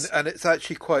 Yes. And it's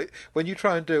actually quite... When you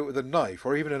try and do it with a knife,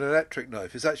 or even an electric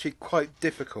knife, it's actually quite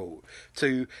difficult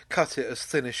to cut it as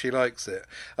thin as she likes it.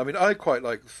 I mean, I quite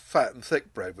like fat and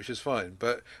thick bread, which is fine,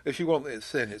 but if you want it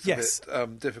thin, it's a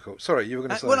bit difficult. Sorry, you were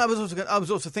going to say... Well, I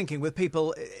was also thinking, with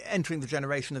people entering the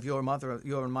generation of your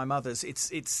and my my mother's,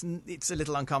 it's a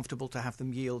little uncomfortable to have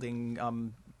them yielding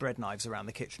bread knives around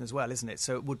the kitchen as well, isn't it?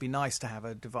 So it would be nice to have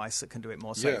a device that can do it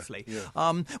more safely.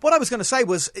 Yeah. What I was going to say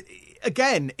was,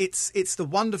 again, it's the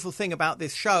wonderful thing about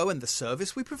this show and the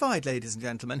service we provide, ladies and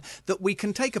gentlemen, that we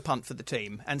can take a punt for the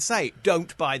team and say,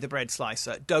 don't buy the bread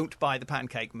slicer, don't buy the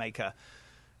pancake maker.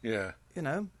 Yeah. You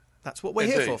know, that's what we're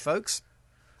here for, folks.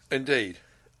 Indeed.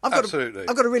 Absolutely.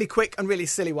 I've got a really quick and really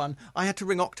silly one. I had to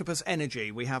ring Octopus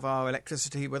Energy. We have our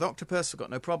electricity with Octopus. We've got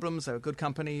no problems. They're a good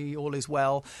company. All is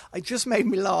well. It just made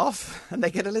me laugh. And they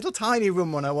get a little tiny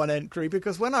Room 101 entry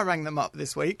because when I rang them up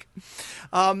this week,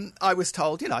 I was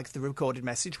told, like the recorded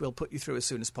message, we'll put you through as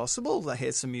soon as possible.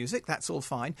 Here's some music. That's all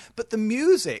fine. But the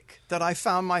music that I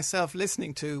found myself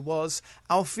listening to was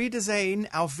Auf Wiedersehen,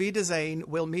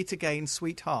 We'll Meet Again,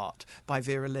 Sweetheart by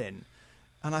Vera Lynn.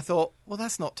 And I thought, well,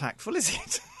 that's not tactful, is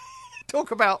it?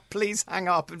 Talk about please hang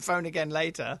up and phone again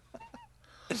later.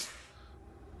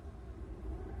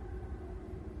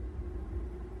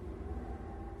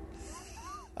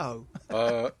 Oh.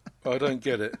 I don't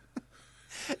get it.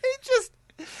 It just...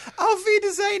 Auf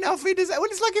Wiedersehen. Well,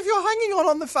 it's like if you're hanging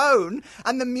on the phone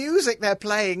and the music they're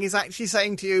playing is actually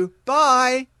saying to you,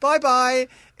 bye.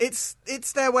 It's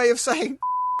their way of saying...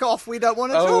 off, we don't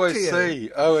want to talk to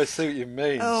you. I see what you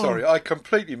mean. Sorry, I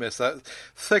completely missed that.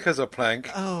 Thick as a plank.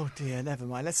 Oh dear, never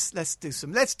mind. Let's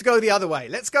go the other way.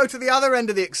 Let's go to the other end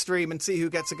of the extreme and see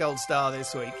who gets a gold star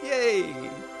this week. Yay!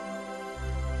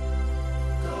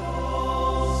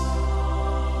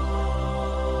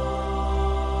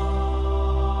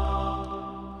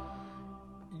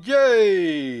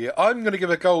 Yay! I'm going to give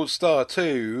a gold star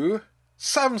to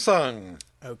Samsung.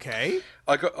 Okay.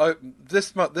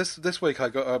 This week I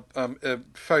got a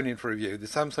phone in for review, the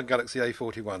Samsung Galaxy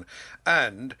A41,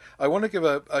 and I want to give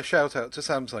a shout out to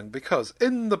Samsung because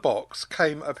in the box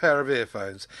came a pair of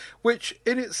earphones, which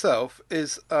in itself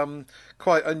is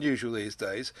quite unusual these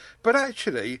days, but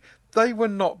actually they were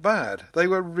not bad. They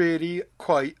were really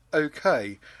quite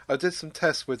okay. I did some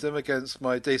tests with them against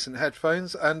my decent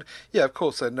headphones, and yeah, of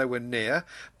course they're nowhere near,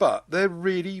 but they're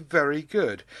really very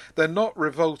good. They're not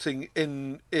revolting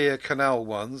in-ear canal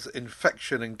ones,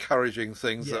 infection encouraging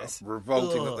things that are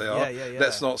revolting that they are. Yeah.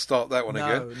 Let's not start that one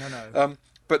again. No.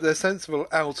 But they're sensible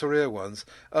outer ear ones.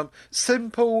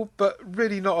 Simple, but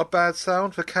really not a bad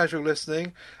sound for casual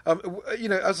listening. As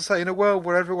I say, in a world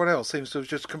where everyone else seems to have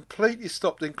just completely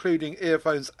stopped including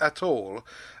earphones at all,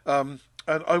 and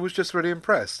I was just really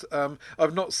impressed.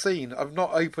 I've not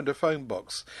opened a phone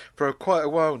box for quite a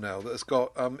while now that has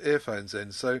got earphones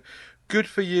in. So good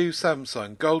for you,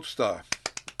 Samsung. Gold star.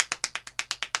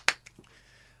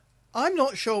 I'm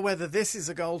not sure whether this is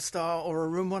a gold star or a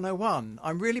Room 101.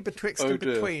 I'm really betwixt and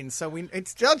between. So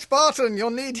it's Judge Barton,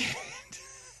 you're needed.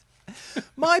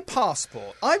 My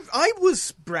passport. I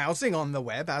was browsing on the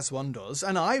web, as one does,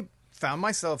 and I found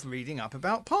myself reading up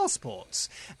about passports.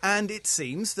 And it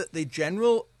seems that the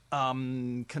general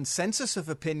consensus of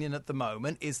opinion at the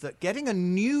moment is that getting a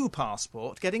new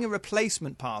passport, getting a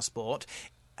replacement passport,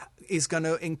 is going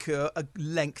to incur a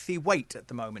lengthy wait at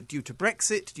the moment due to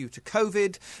Brexit, due to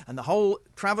COVID and the whole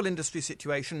travel industry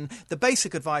situation. The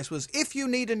basic advice was if you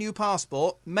need a new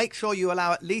passport, make sure you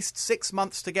allow at least 6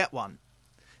 months to get one.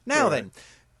 Now then,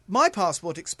 my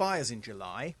passport expires in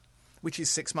July, which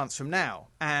is 6 months from now.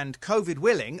 And COVID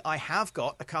willing, I have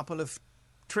got a couple of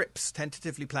trips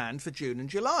tentatively planned for June and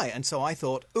July. And so I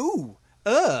thought,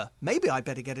 maybe I'd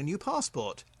better get a new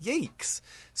passport. Yeeks.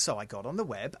 So I got on the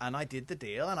web and I did the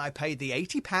deal and I paid the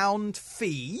 £80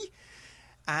 fee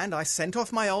and I sent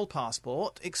off my old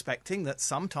passport expecting that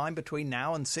sometime between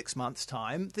now and 6 months'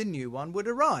 time the new one would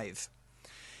arrive.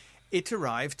 It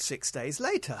arrived 6 days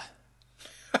later.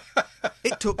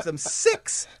 It took them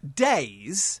 6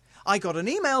 days. I got an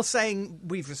email saying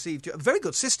we've received a very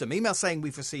good system, email saying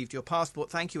we've received your passport,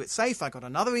 thank you, it's safe. I got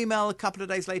another email a couple of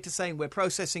days later saying we're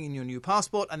processing in your new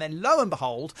passport. And then lo and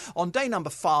behold, on day number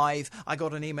 5, I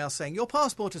got an email saying your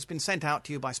passport has been sent out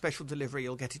to you by special delivery.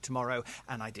 You'll get it tomorrow.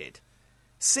 And I did.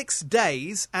 6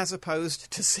 days as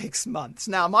opposed to 6 months.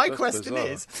 Now, my question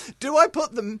is, do I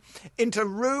put them into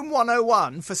Room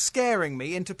 101 for scaring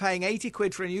me into paying 80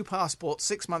 quid for a new passport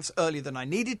 6 months earlier than I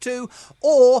needed to?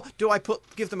 Or do I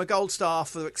give them a gold star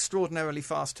for extraordinarily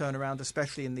fast turnaround,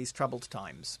 especially in these troubled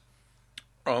times?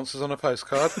 Answers on a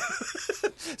postcard.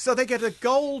 So they get a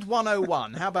gold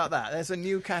 101. How about that? There's a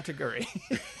new category.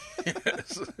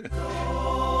 Yes.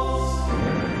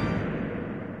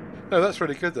 No, that's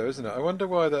really good, though, isn't it? I wonder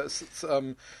why that's...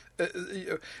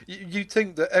 you'd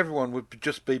think that everyone would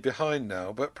just be behind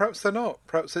now, but perhaps they're not.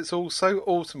 Perhaps it's all so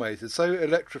automated, so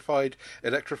electrified,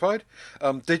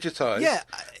 digitised, Yeah.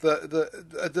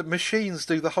 that the machines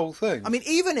do the whole thing. I mean,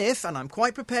 even if, and I'm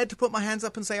quite prepared to put my hands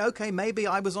up and say, OK, maybe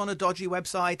I was on a dodgy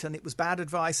website and it was bad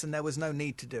advice and there was no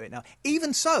need to do it now.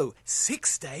 Even so,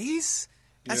 6 days?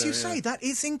 As you say, that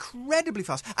is incredibly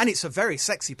fast. And it's a very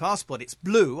sexy passport. It's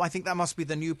blue. I think that must be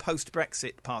the new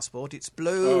post-Brexit passport. It's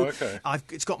blue. Oh, okay.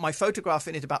 It's got my photograph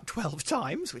in it about 12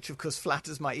 times, which, of course,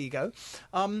 flatters my ego.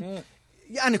 Yeah,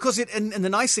 and, of course, and the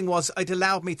nice thing was it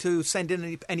allowed me to send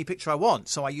in any picture I want.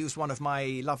 So I used one of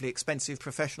my lovely, expensive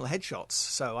professional headshots.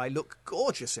 So I look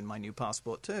gorgeous in my new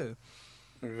passport, too.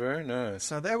 Very nice.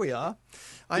 So there we are.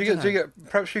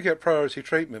 Perhaps you get priority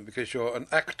treatment because you're an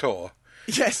actor.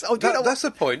 Yes. Oh, That's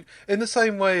the point. In the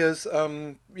same way as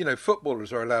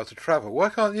footballers are allowed to travel, why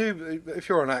can't you? If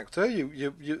you're an actor,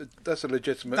 you that's a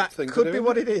legitimate thing to do. That could be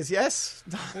what it is. Yes.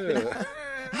 Yeah.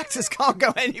 Actors can't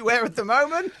go anywhere at the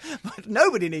moment, but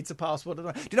nobody needs a passport at the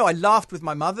moment. Do you know, I laughed with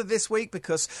my mother this week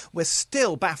because we're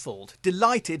still baffled,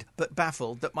 delighted but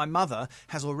baffled that my mother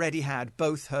has already had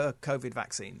both her COVID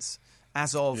vaccines.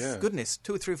 As of, goodness,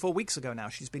 2 or 3 or 4 weeks ago now,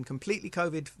 she's been completely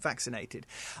COVID vaccinated.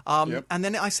 And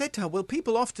then I said to her, well,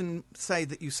 people often say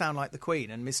that you sound like the Queen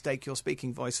and mistake your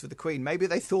speaking voice for the Queen. Maybe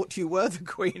they thought you were the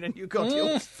Queen and you got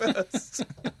yours first.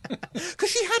 Because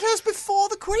she had hers before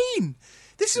the Queen.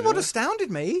 This is what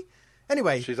astounded me.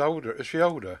 Anyway. She's older. Is she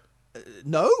older?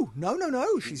 No.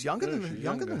 She's younger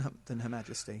than Her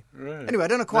Majesty. Right. Anyway, I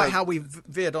don't know quite how we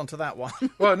veered onto that one.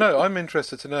 Well, no, I'm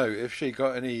interested to know if she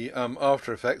got any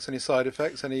after effects, any side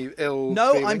effects, any ill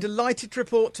No, feeling. I'm delighted to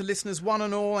report to listeners one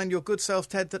and all and your good self,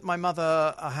 Ted, that my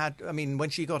mother when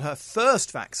she got her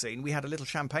first vaccine, we had a little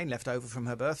champagne left over from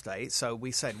her birthday, so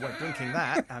we said, we're drinking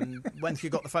that, and when she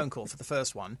got the phone call for the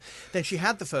first one, then she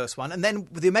had the first one, and then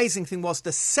the amazing thing was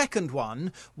the second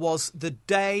one was the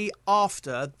day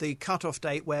after the cut-off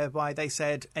date whereby they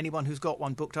said anyone who's got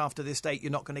one booked after this date,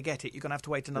 you're not going to get it. You're going to have to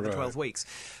wait another 12 weeks.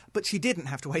 But she didn't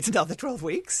have to wait another 12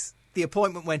 weeks. The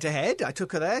appointment went ahead. I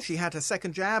took her there. She had her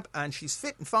second jab and she's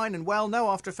fit and fine and well. No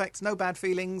after effects, no bad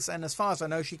feelings. And as far as I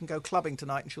know, she can go clubbing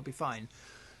tonight and she'll be fine.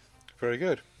 Very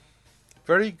good.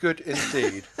 Very good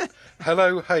indeed.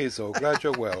 Hello, Hazel. Glad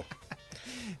you're well.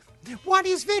 One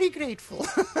is very grateful.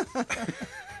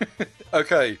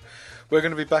 Okay. We're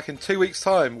going to be back in 2 weeks'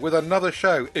 time with another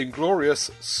show,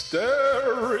 Inglorious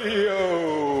Stereo.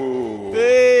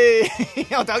 Hey!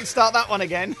 Oh, don't start that one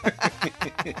again.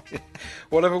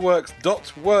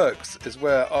 Whateverworks.works is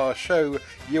where our show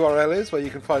URL is, where you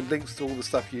can find links to all the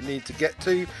stuff you need to get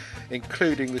to,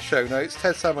 including the show notes.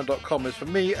 TedSalmon.com is for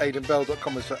me,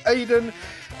 AidenBell.com is for Aiden,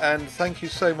 and thank you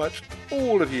so much,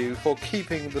 all of you, for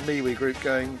keeping the MeWe group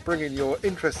going, bringing your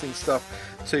interesting stuff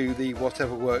to the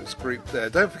Whatever Works group there.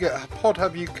 Don't forget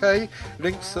PodHub UK,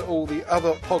 links to all the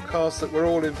other podcasts that we're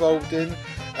all involved in,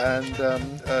 and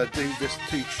do this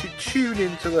to tune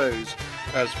into those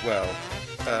as well.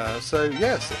 So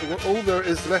yes, all there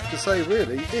is left to say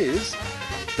really is,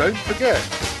 don't forget,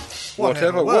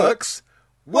 whatever works,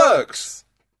 works!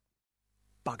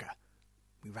 Bugger.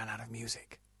 We ran out of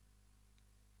music.